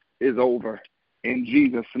warfare is over. In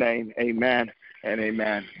Jesus' name, amen and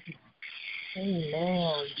amen.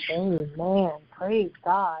 Amen. Amen. Praise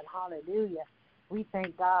God. Hallelujah. We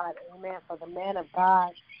thank God, amen, for the man of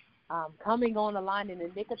God coming on the line in the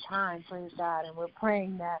nick of time, praise God. And we're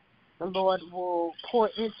praying that the Lord will pour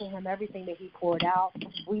into him everything that he poured out.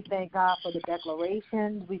 We thank God for the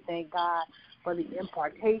declarations. We thank God for the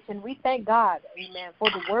impartation. We thank God, amen, for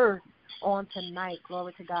the word on tonight.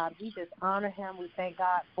 Glory to God. We just honor him. We thank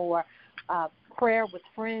God for prayer with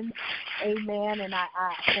friends. Amen. And I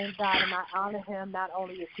thank God and I honor him. Not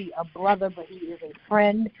only is he a brother, but he is a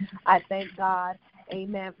friend. I thank God,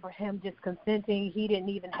 amen, for him just consenting. He didn't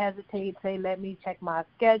even hesitate, say, let me check my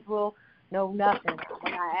schedule. No, nothing.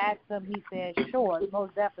 When I asked him, he said, sure,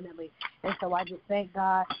 most definitely. And so I just thank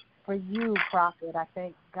God for you, Prophet. I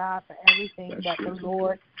thank God for everything that the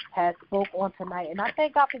Lord has spoke on tonight. And I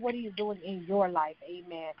thank God for what he is doing in your life.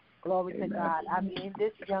 Amen. Glory to God. I mean,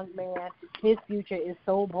 this young man, his future is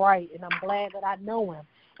so bright, and I'm glad that I know him.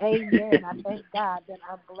 Amen. I thank God that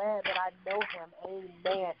I'm glad that I know him.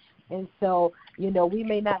 Amen. And so, we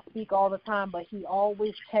may not speak all the time, but he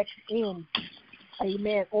always checks in,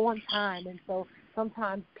 amen, on time. And so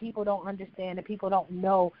sometimes people don't understand and people don't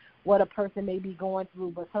know what a person may be going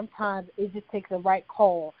through, but sometimes it just takes a right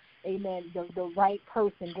call. Amen. The right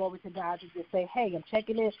person, glory to God, to just say, hey, I'm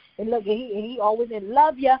checking in. And look, and he always in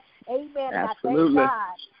love you. Amen. Absolutely.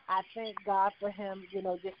 I thank God for him,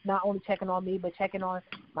 just not only checking on me, but checking on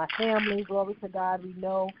my family. Glory to God. We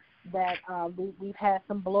know that we've had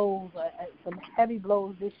some blows, some heavy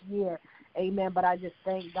blows this year. Amen. But I just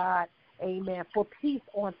thank God, amen, for peace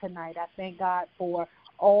on tonight. I thank God for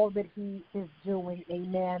all that he is doing.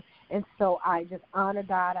 Amen. And so I just honor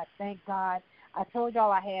God. I thank God. I told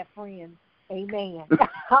y'all I had friends. Amen.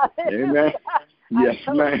 Amen. Yes,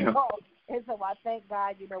 ma'am. And so I thank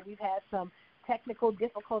God, we've had some technical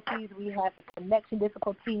difficulties. We had connection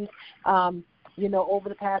difficulties, over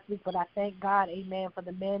the past week. But I thank God, amen, for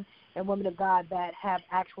the men and women of God that have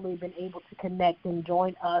actually been able to connect and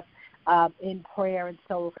join us in prayer. And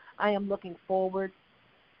so I am looking forward,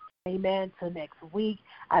 amen, to next week.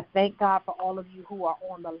 I thank God for all of you who are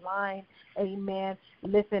on the line. Amen.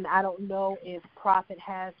 Listen, I don't know if Prophet,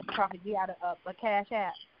 you got a Cash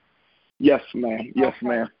App? Yes, ma'am. Yes, okay.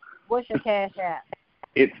 Ma'am. What's your Cash App?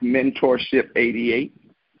 It's Mentorship88.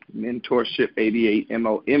 Mentorship88.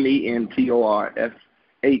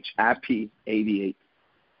 MENTORSHIP88.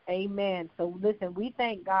 Amen. So listen, we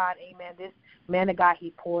thank God, amen, this man of God,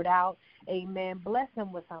 he poured out. Amen. Bless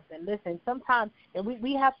him with something. Listen, sometimes, and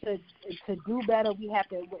we have to do better. We have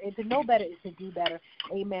to know better is to do better.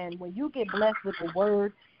 Amen. When you get blessed with the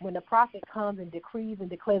word, when the prophet comes and decrees and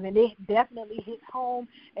declares, and it definitely hits home,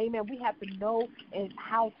 amen, we have to know and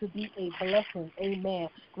how to be a blessing. Amen.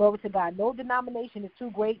 Glory to God. No denomination is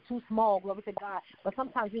too great, too small. Glory to God. But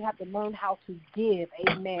sometimes you have to learn how to give.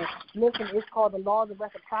 Amen. Listen, it's called the laws of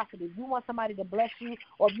reciprocity. If you want somebody to bless you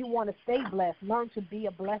or if you want to stay blessed, learn to be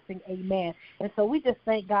a blessing. Amen. Amen. And so we just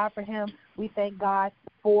thank God for him. We thank God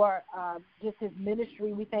for just his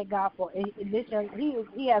ministry. We thank God for this young.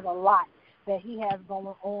 He has a lot that he has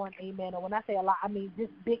going on. Amen. And when I say a lot, I mean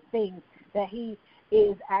just big things that he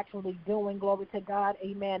is actually doing. Glory to God.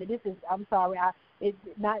 Amen. And this is, I'm sorry, it's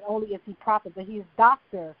not only is he prophet, but he's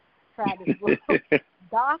Dr. Travis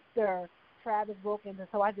Dr. Travis Wilkins. And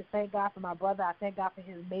so I just thank God for my brother. I thank God for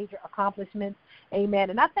his major accomplishments. Amen.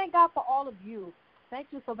 And I thank God for all of you. Thank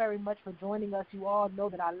you so very much for joining us. You all know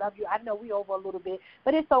that I love you. I know we over a little bit,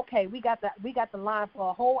 but it's okay. We got the line for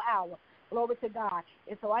a whole hour. Glory to God.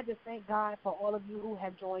 And so I just thank God for all of you who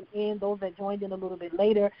have joined in, those that joined in a little bit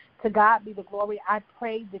later. To God be the glory. I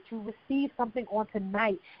pray that you receive something on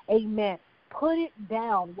tonight. Amen. Put it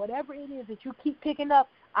down. Whatever it is that you keep picking up,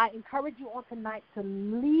 I encourage you on tonight to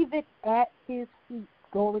leave it at his feet.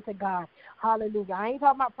 Glory to God. Hallelujah. I ain't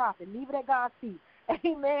talking about prophet. Leave it at God's feet.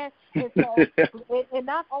 Amen. And so, and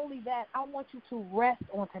not only that, I want you to rest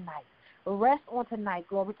on tonight. Rest on tonight.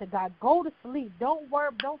 Glory to God. Go to sleep. Don't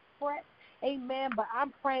worry. Don't fret. Amen. But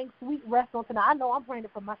I'm praying sweet rest on tonight. I know I'm praying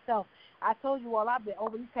it for myself. I told you all I've been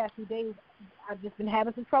over these past few days. I've just been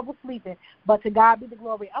having some trouble sleeping. But to God be the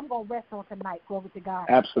glory. I'm going to rest on tonight. Glory to God.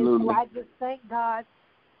 Absolutely. And so I just thank God.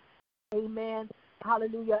 Amen.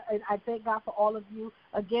 Hallelujah. And I thank God for all of you.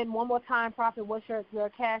 Again, one more time, Prophet, what's your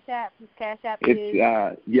Cash App? His Cash App is?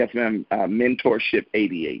 Yes, ma'am, Mentorship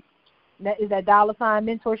 88. Is that $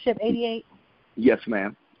 Mentorship 88? Yes,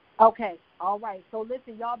 ma'am. Okay. All right. So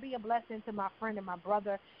listen, y'all be a blessing to my friend and my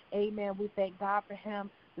brother. Amen. We thank God for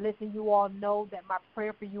him. Listen, you all know that my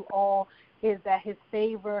prayer for you all is that his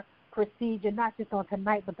favor procedure, not just on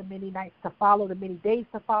tonight, but the many nights to follow, the many days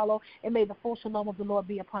to follow, and may the full shalom of the Lord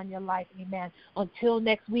be upon your life. Amen. Until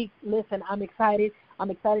next week, listen, I'm excited. I'm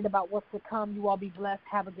excited about what's to come. You all be blessed.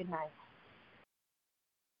 Have a good night.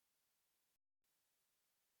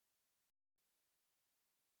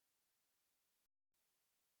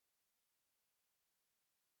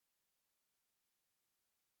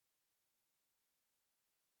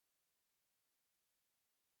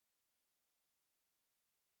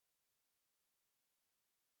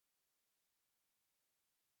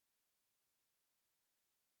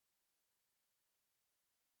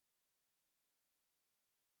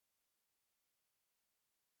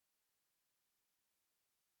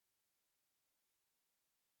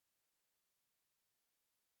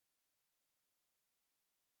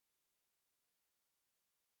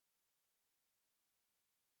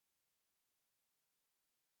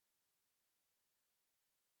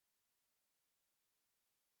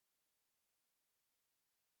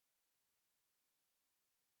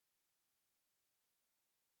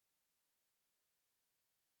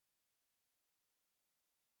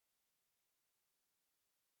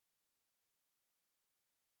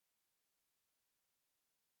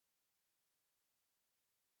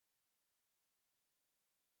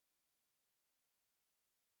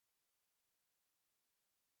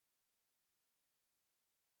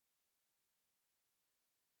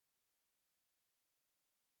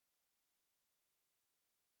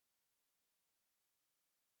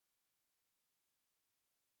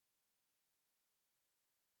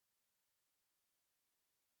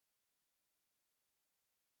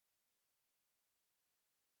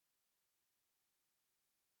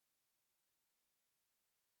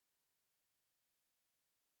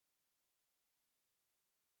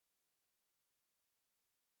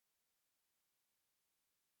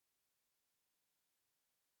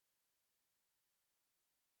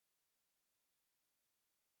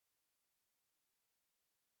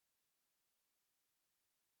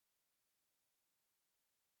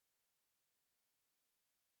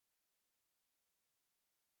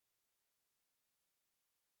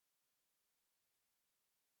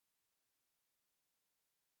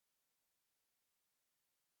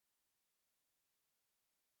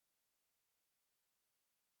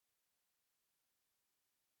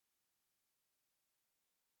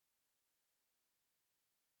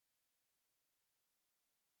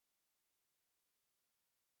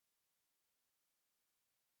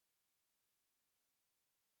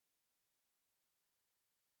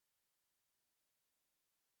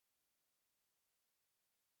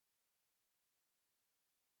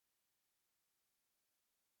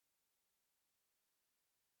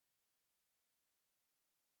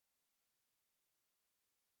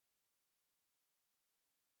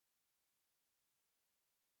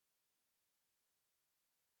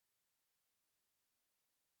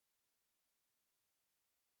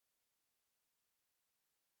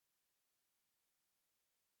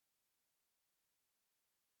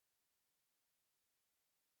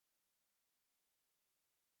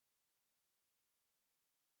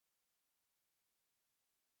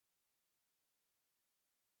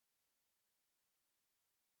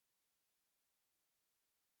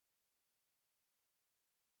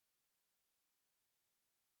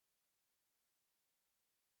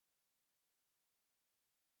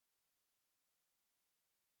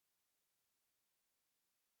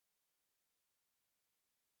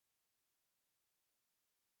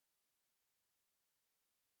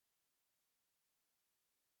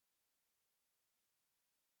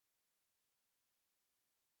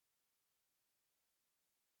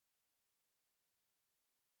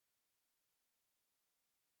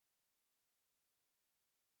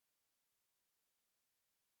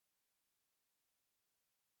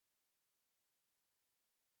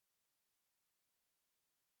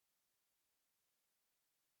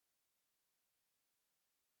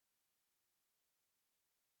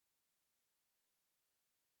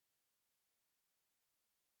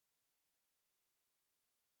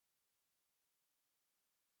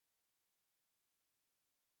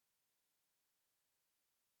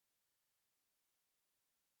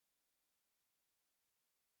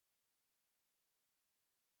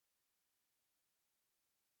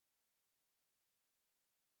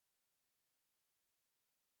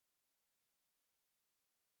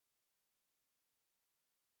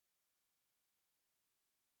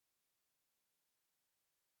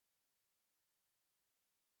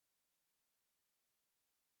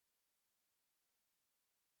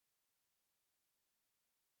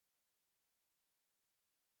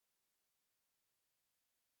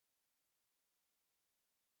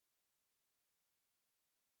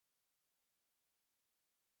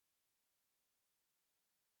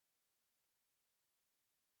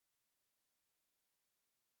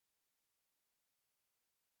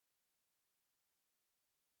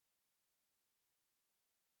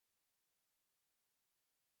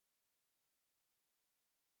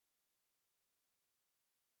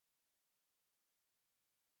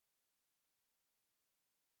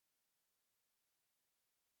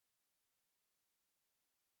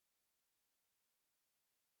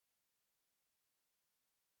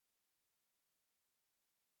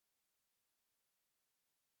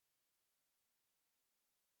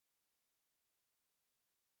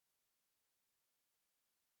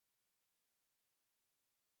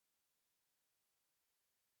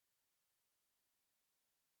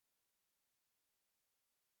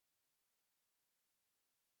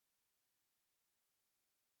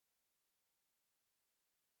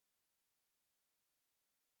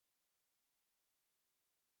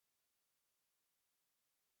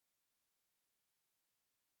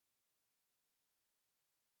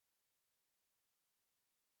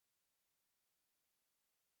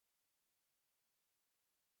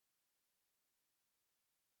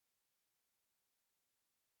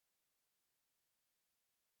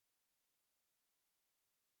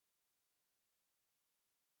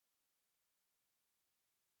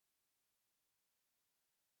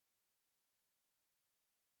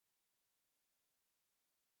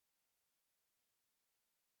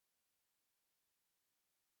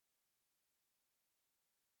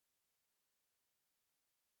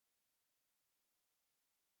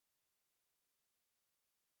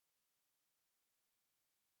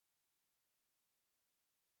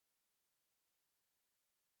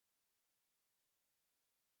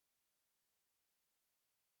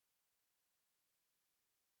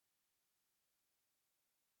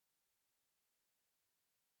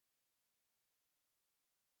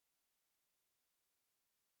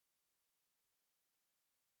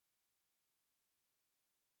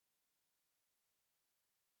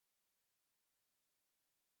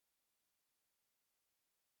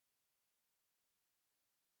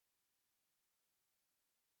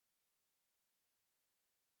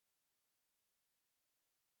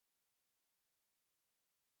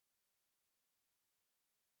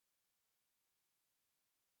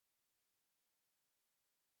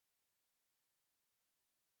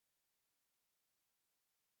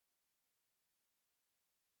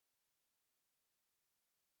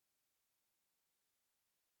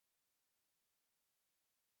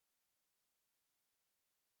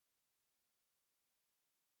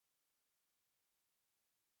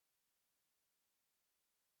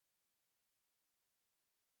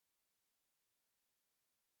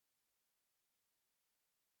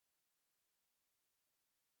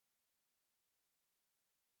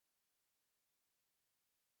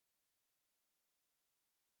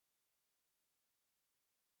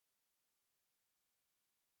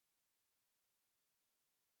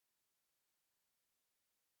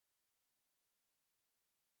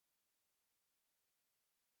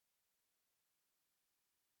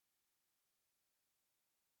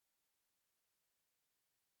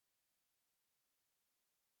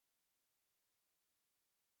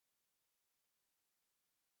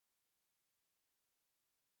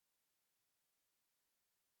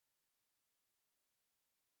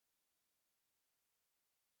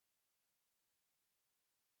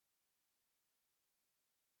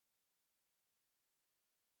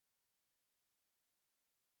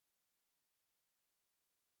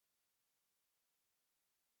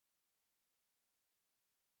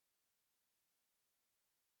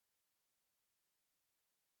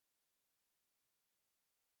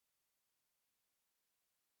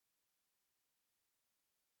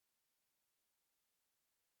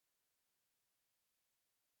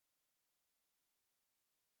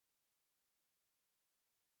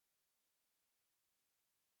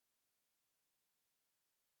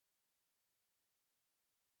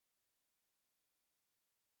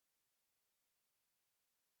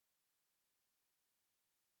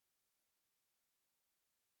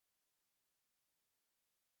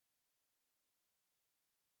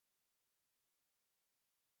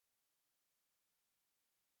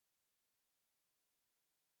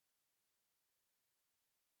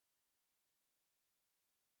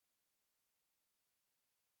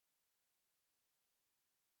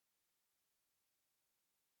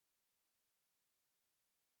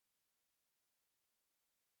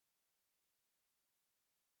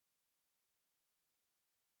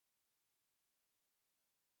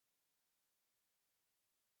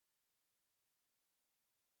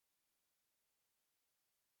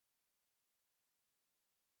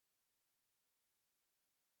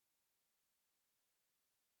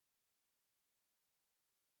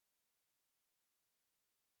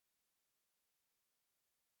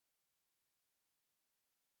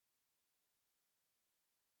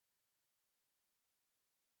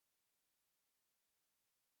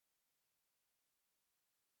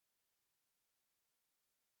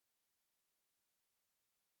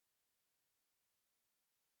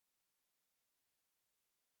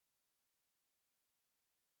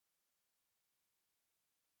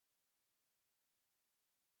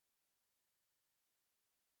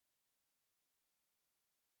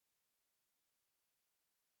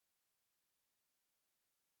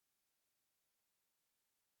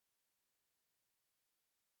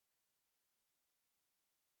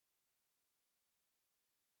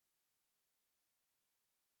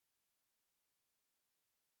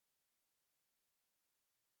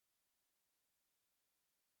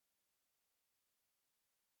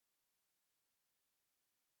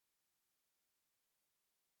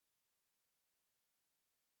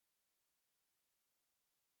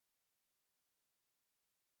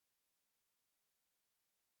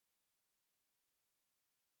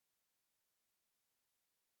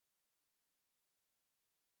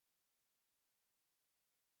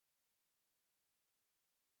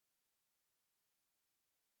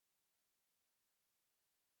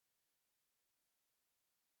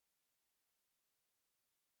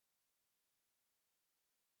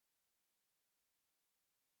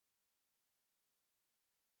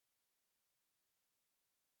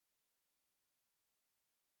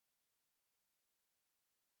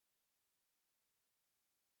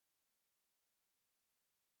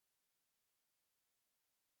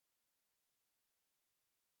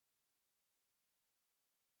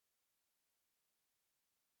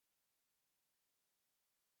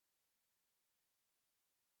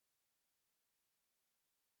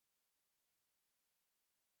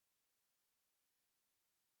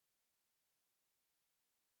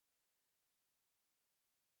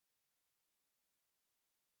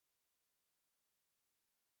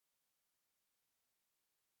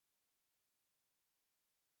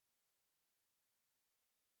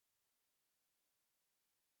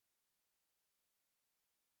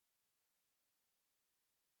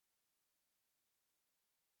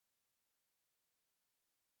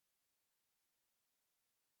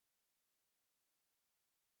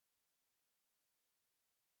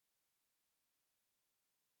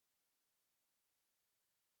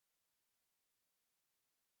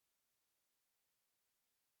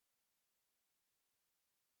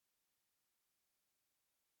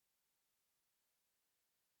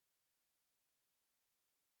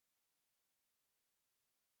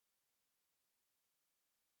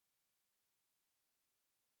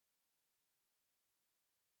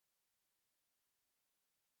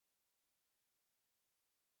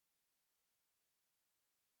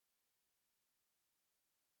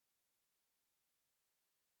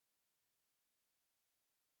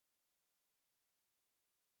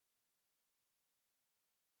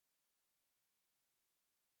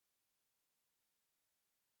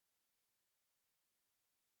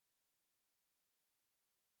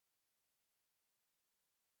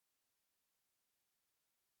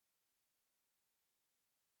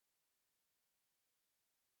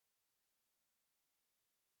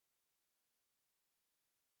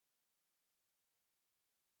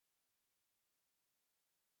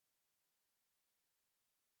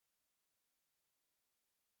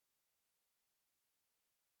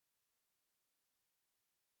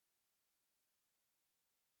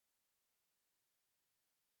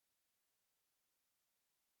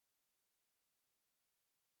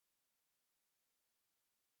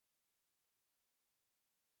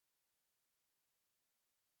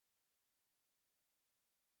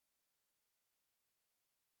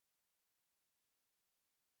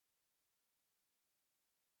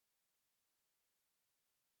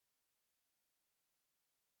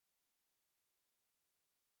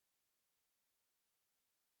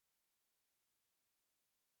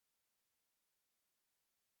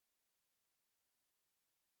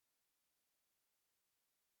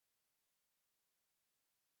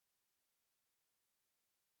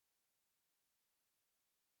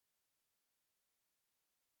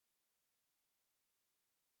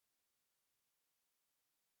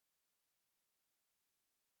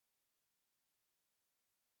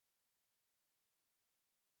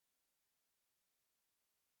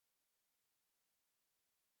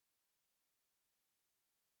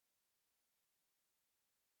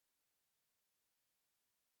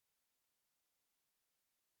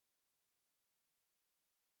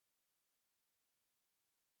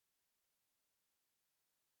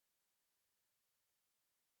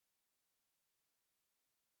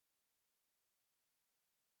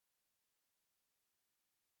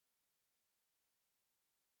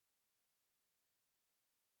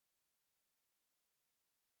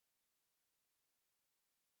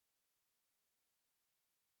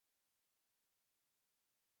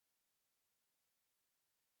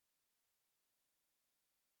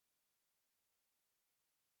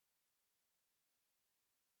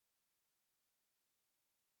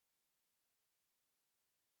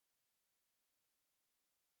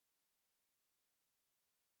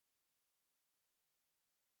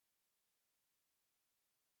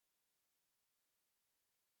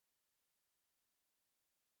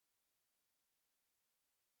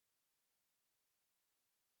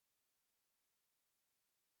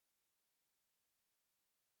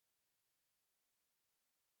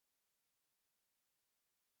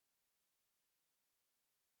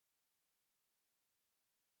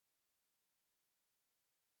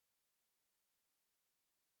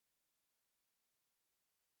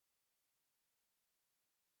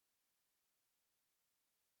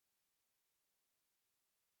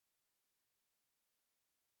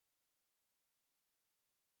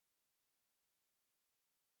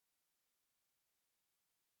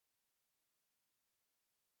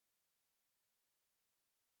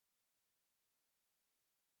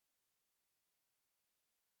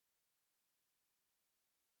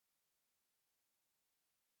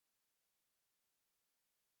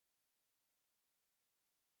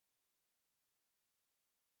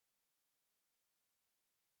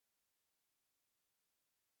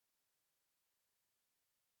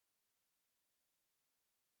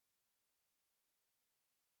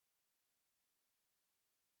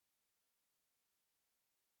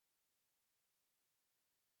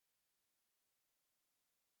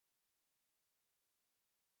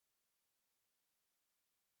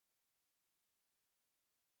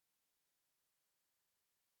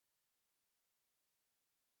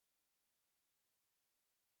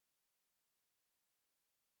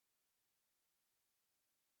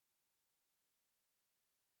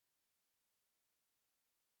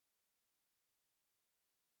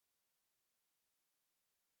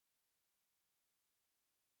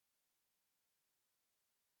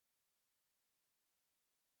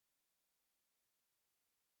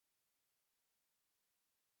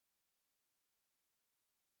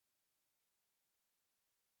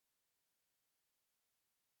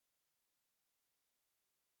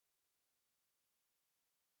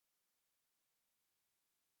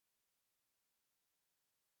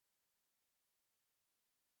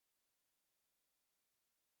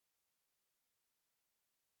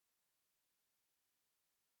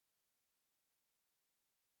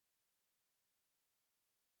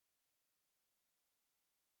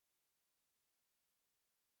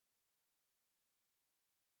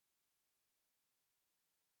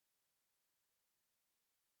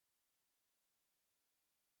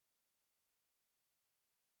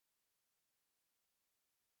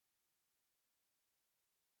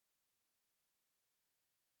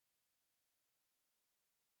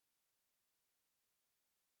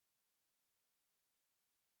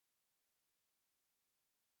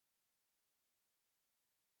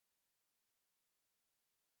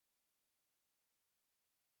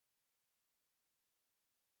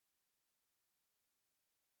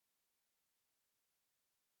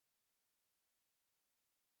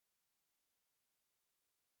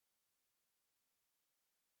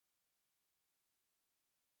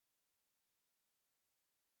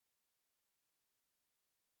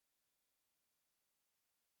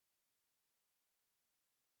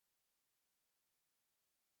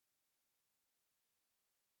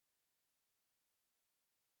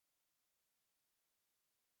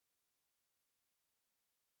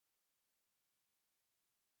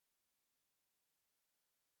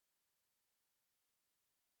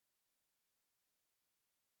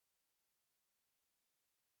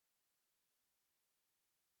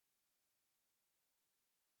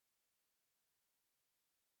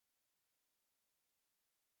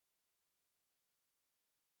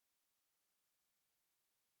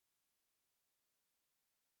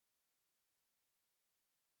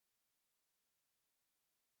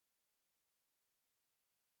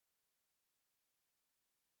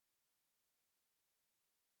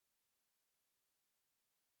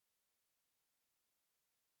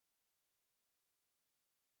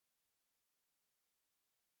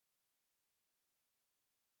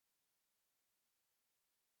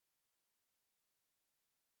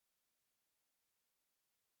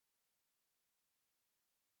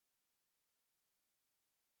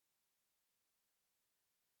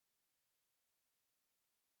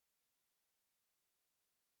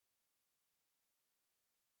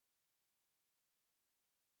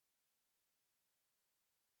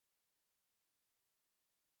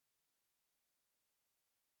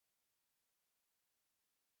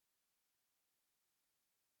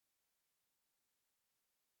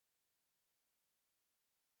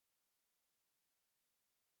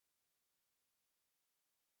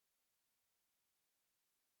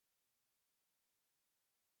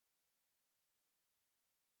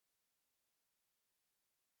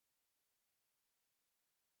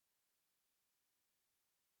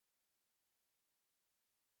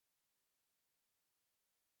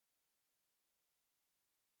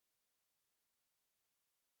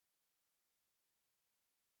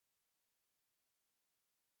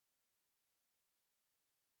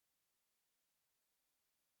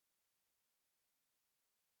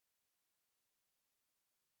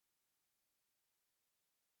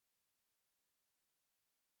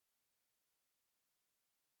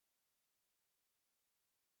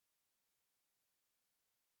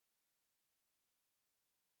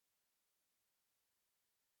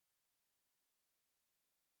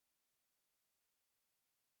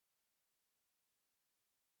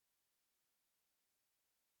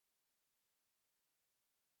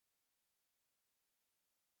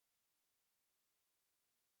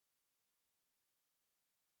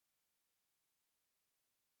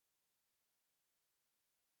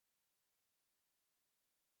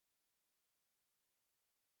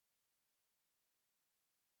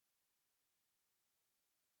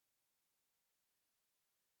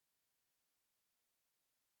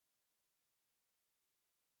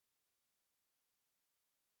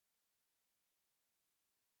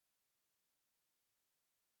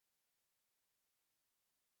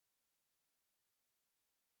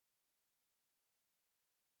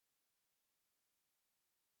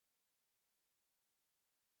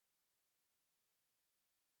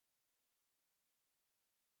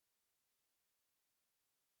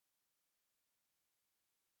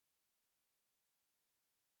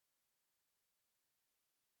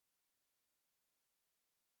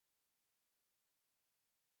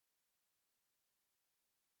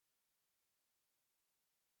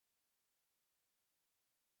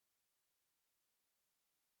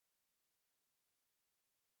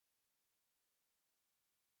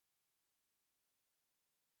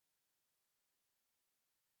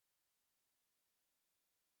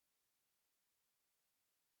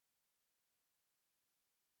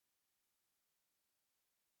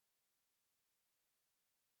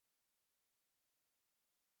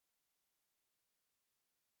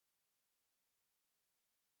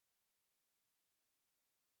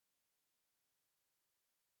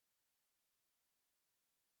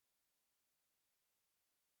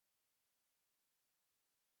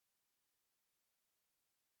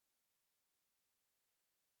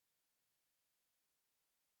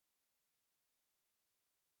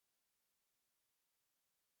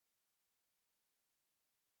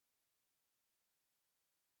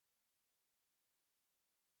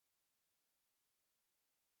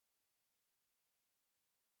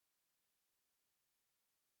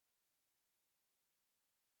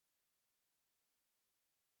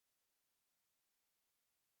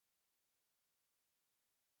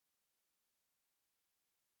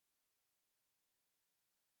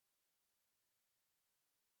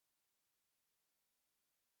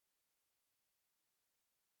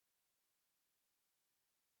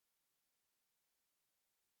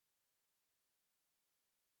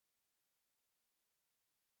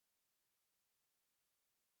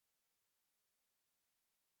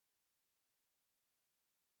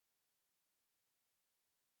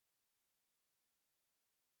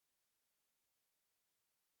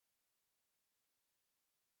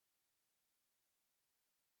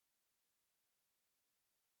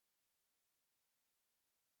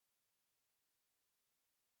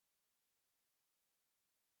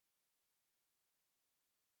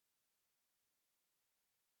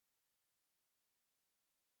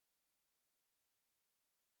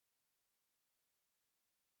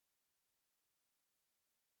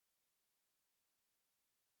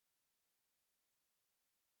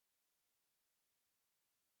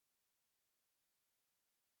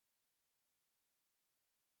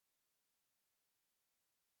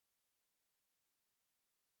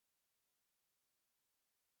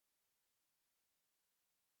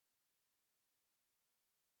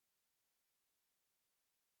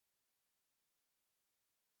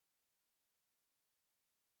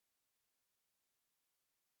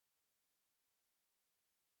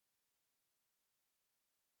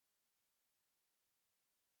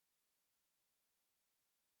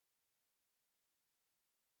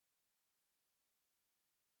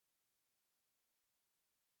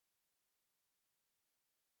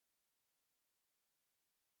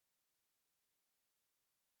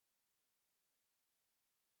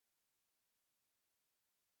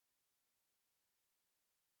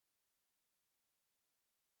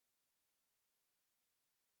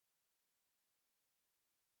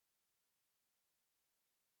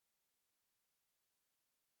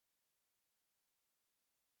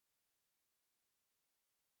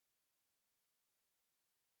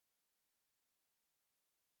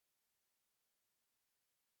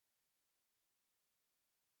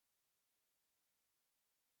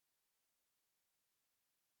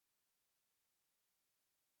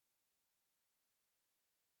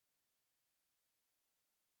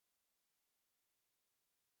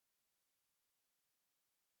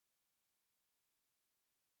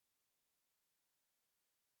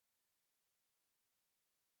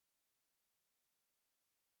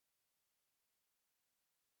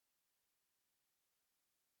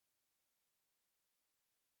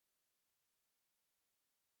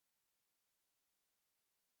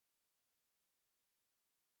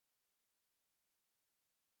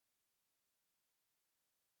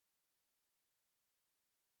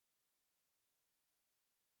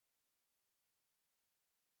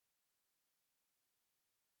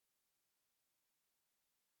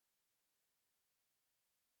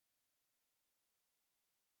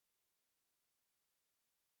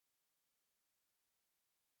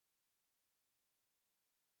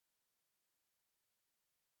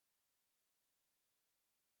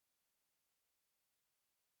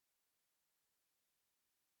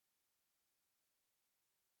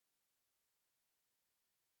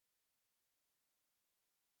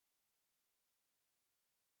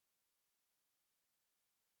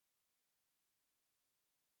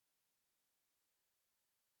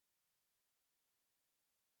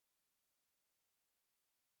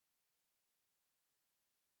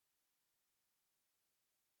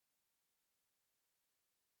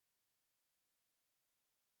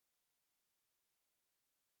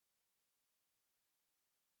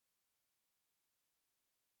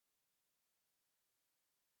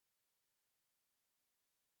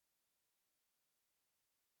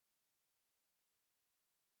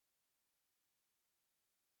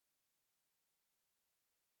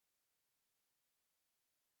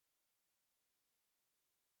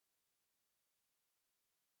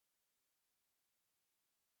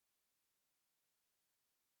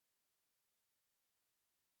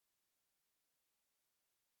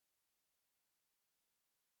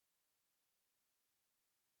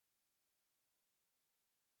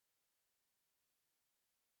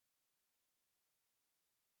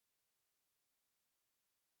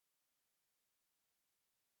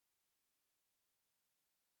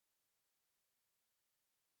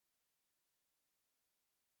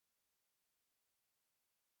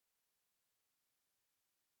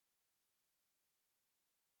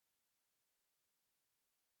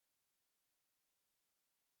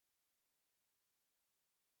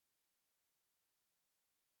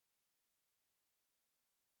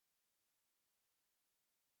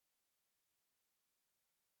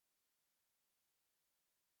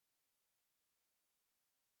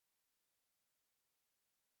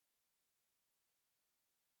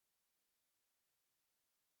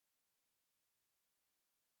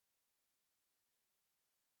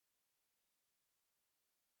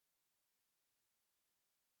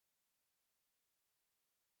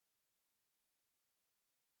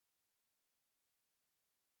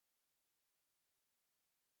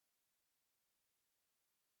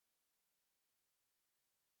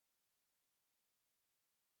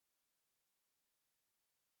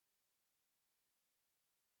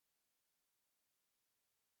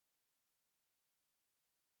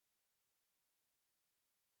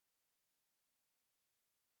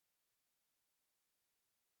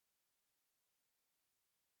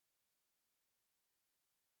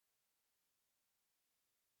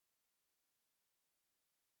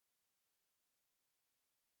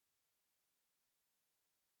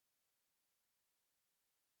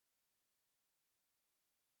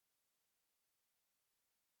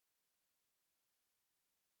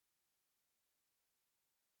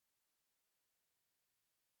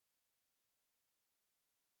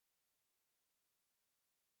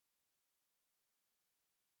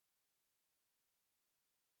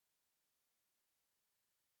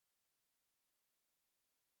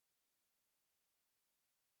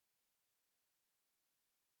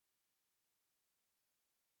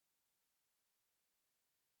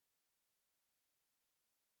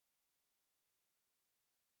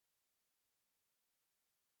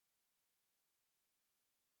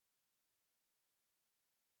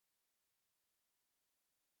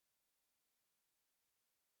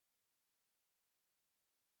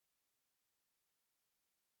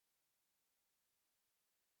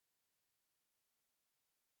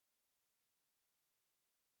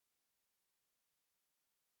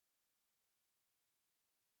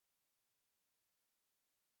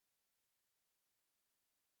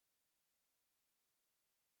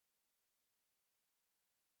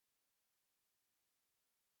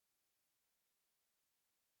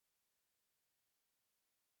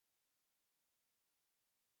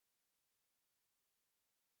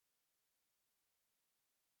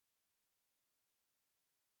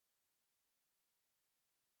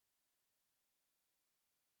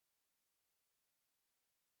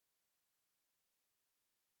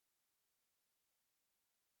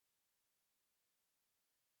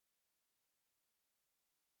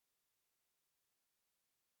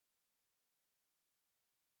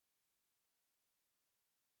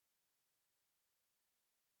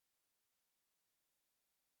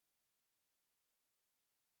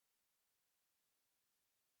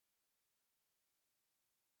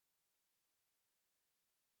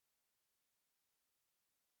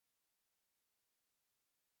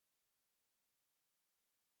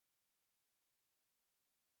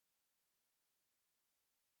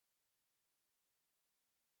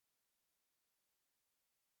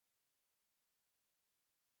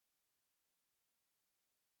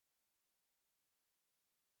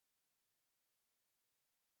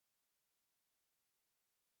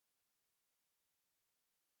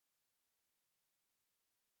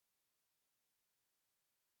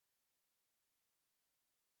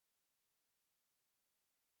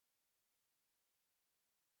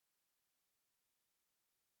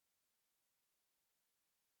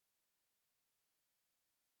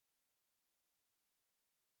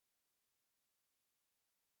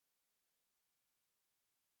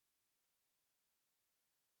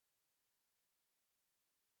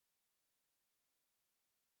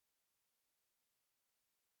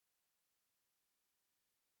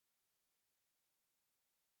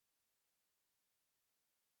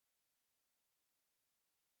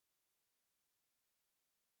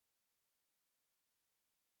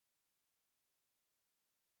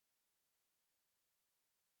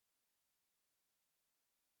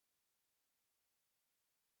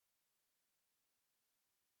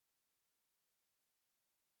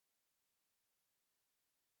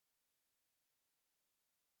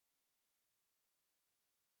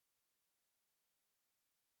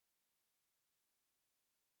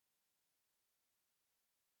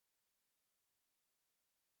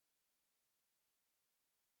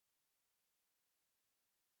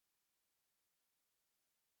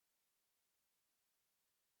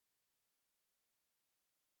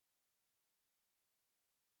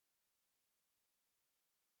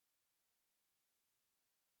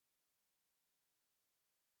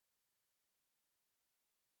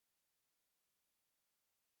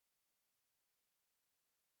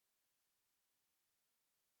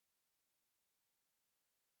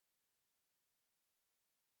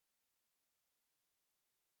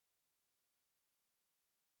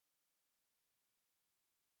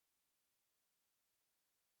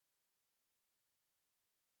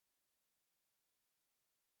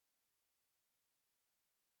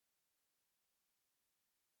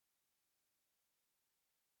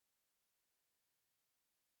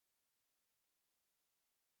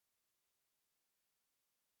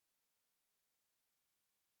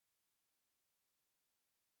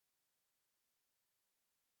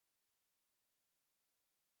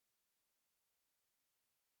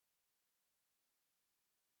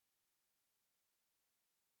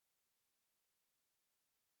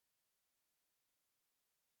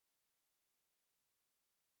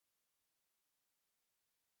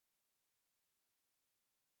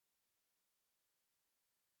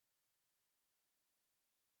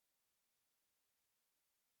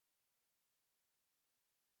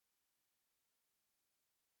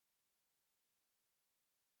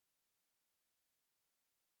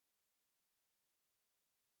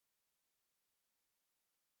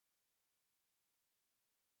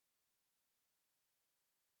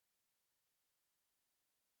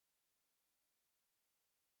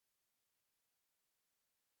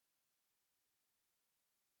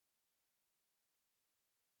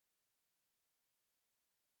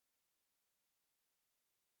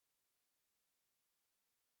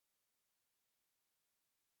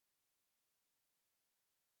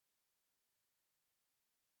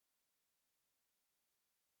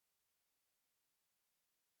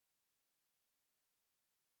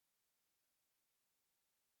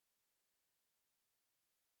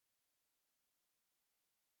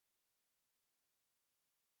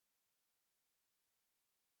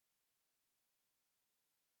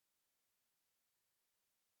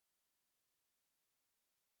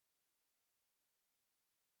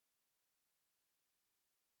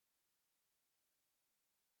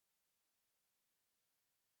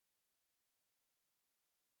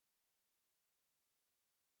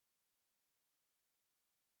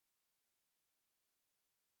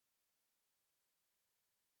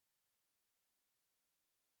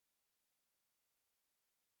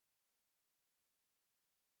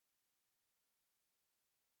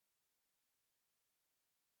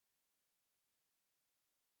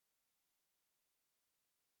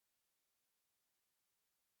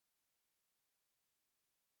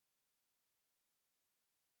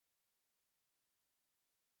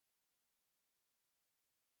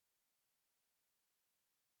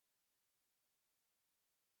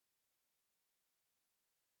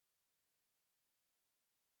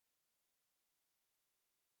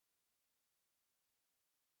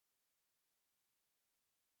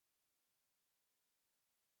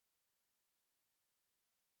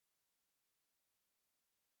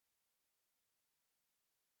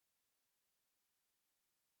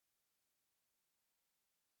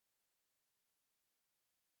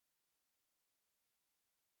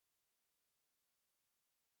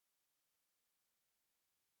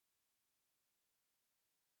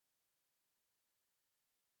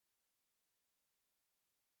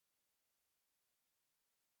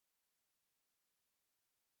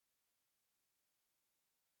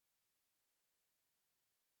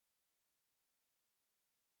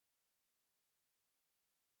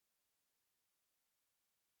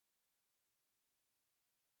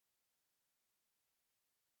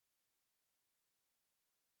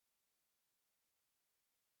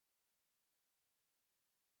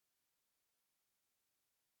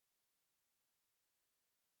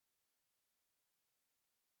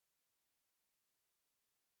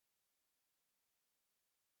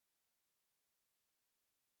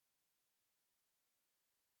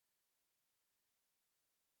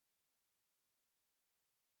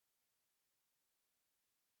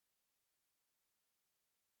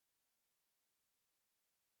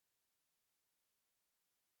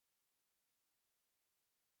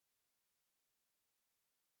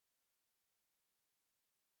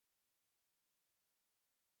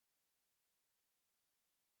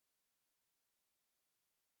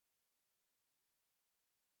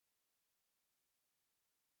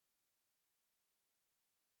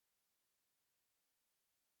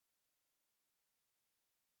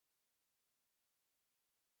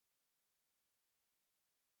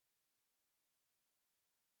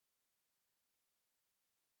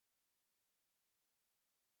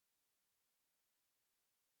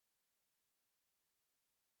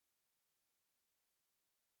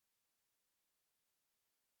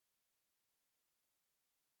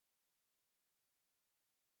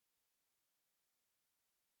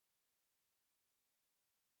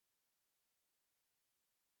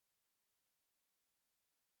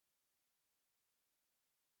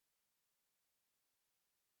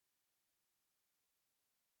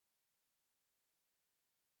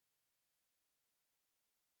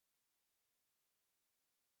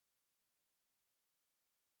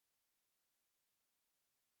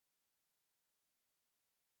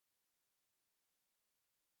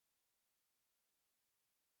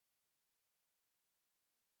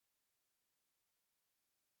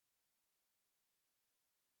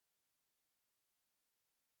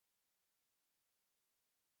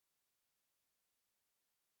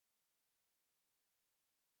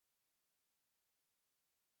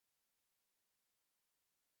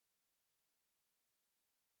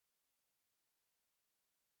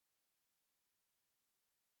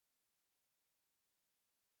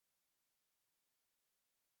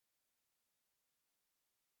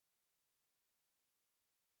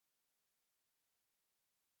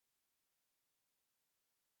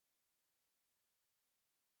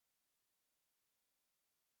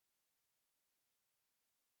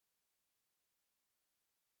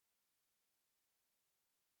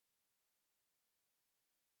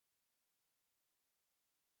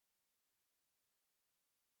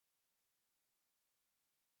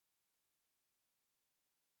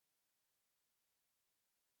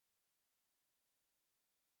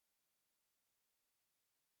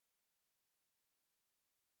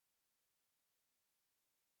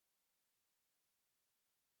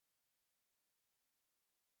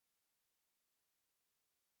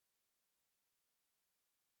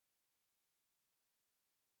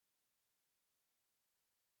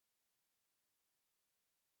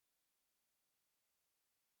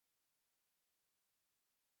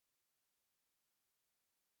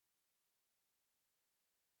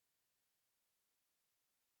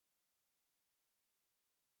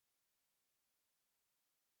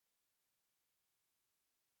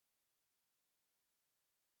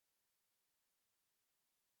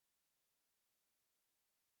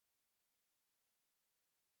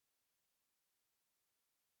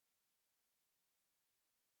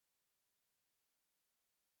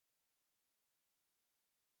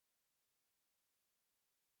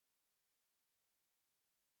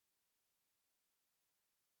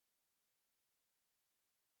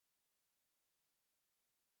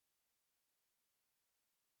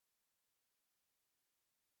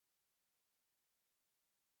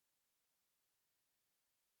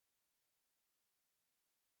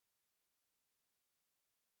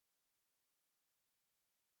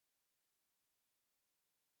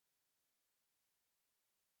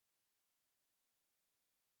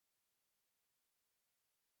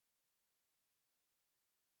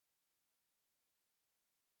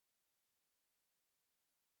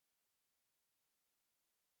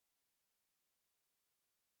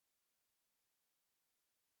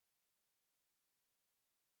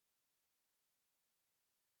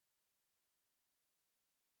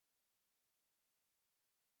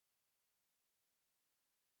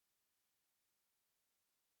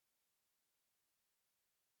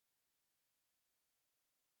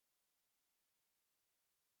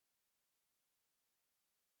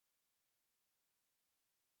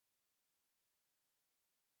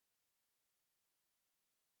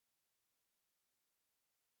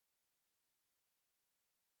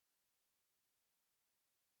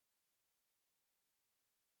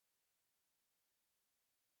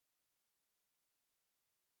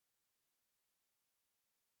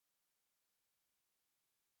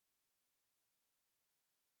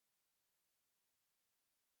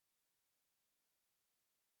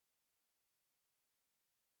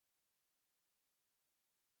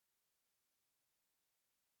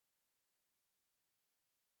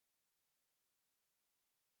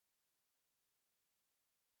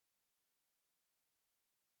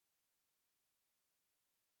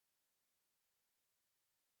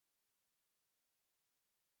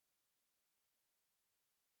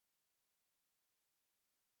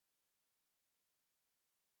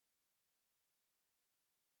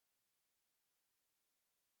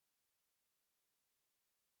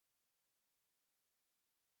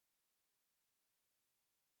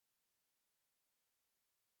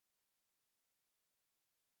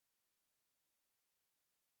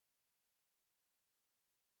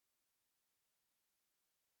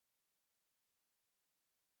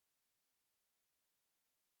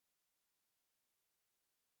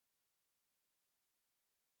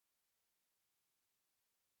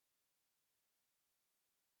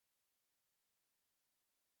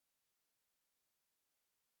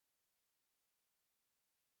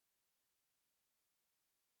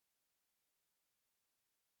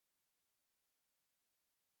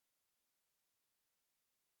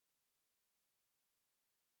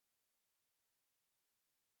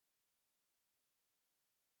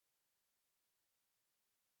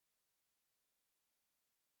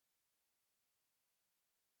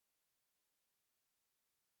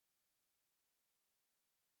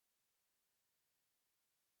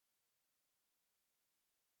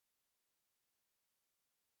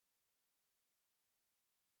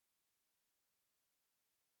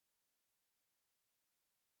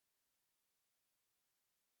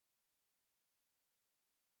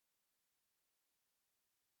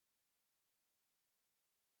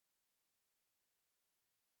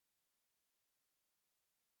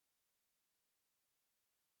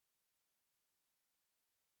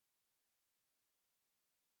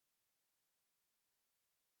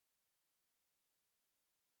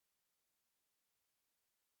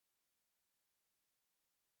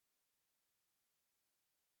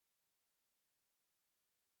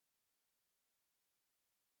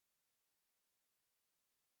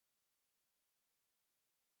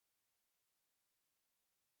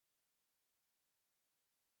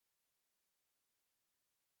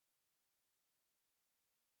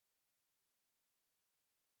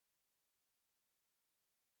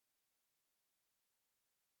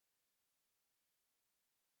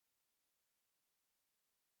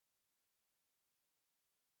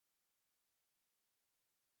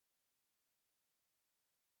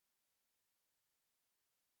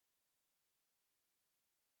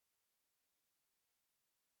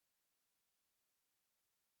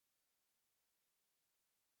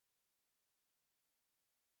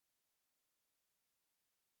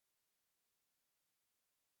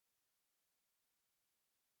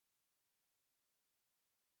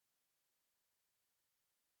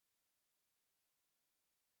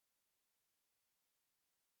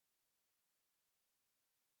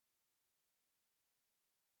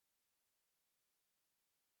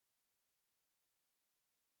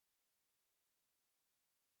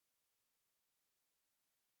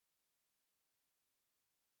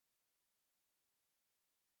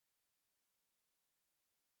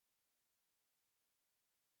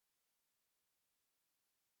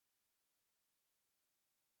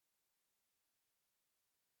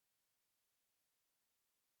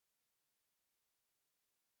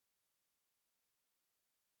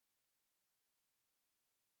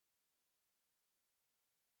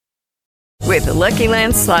 With the Lucky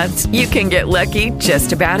Land Slots, you can get lucky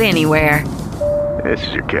just about anywhere. This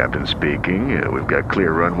is your captain speaking. We've got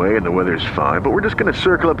clear runway and the weather's fine, but we're just going to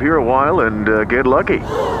circle up here a while and get lucky.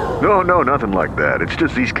 No, nothing like that. It's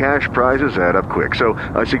just these cash prizes add up quick. So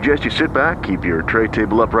I suggest you sit back, keep your tray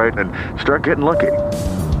table upright, and start getting lucky.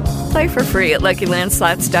 Play for free at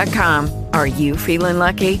LuckyLandSlots.com. Are you feeling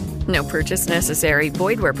lucky? No purchase necessary.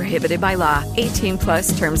 Void where prohibited by law.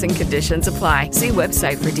 18+ terms and conditions apply. See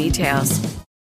website for details.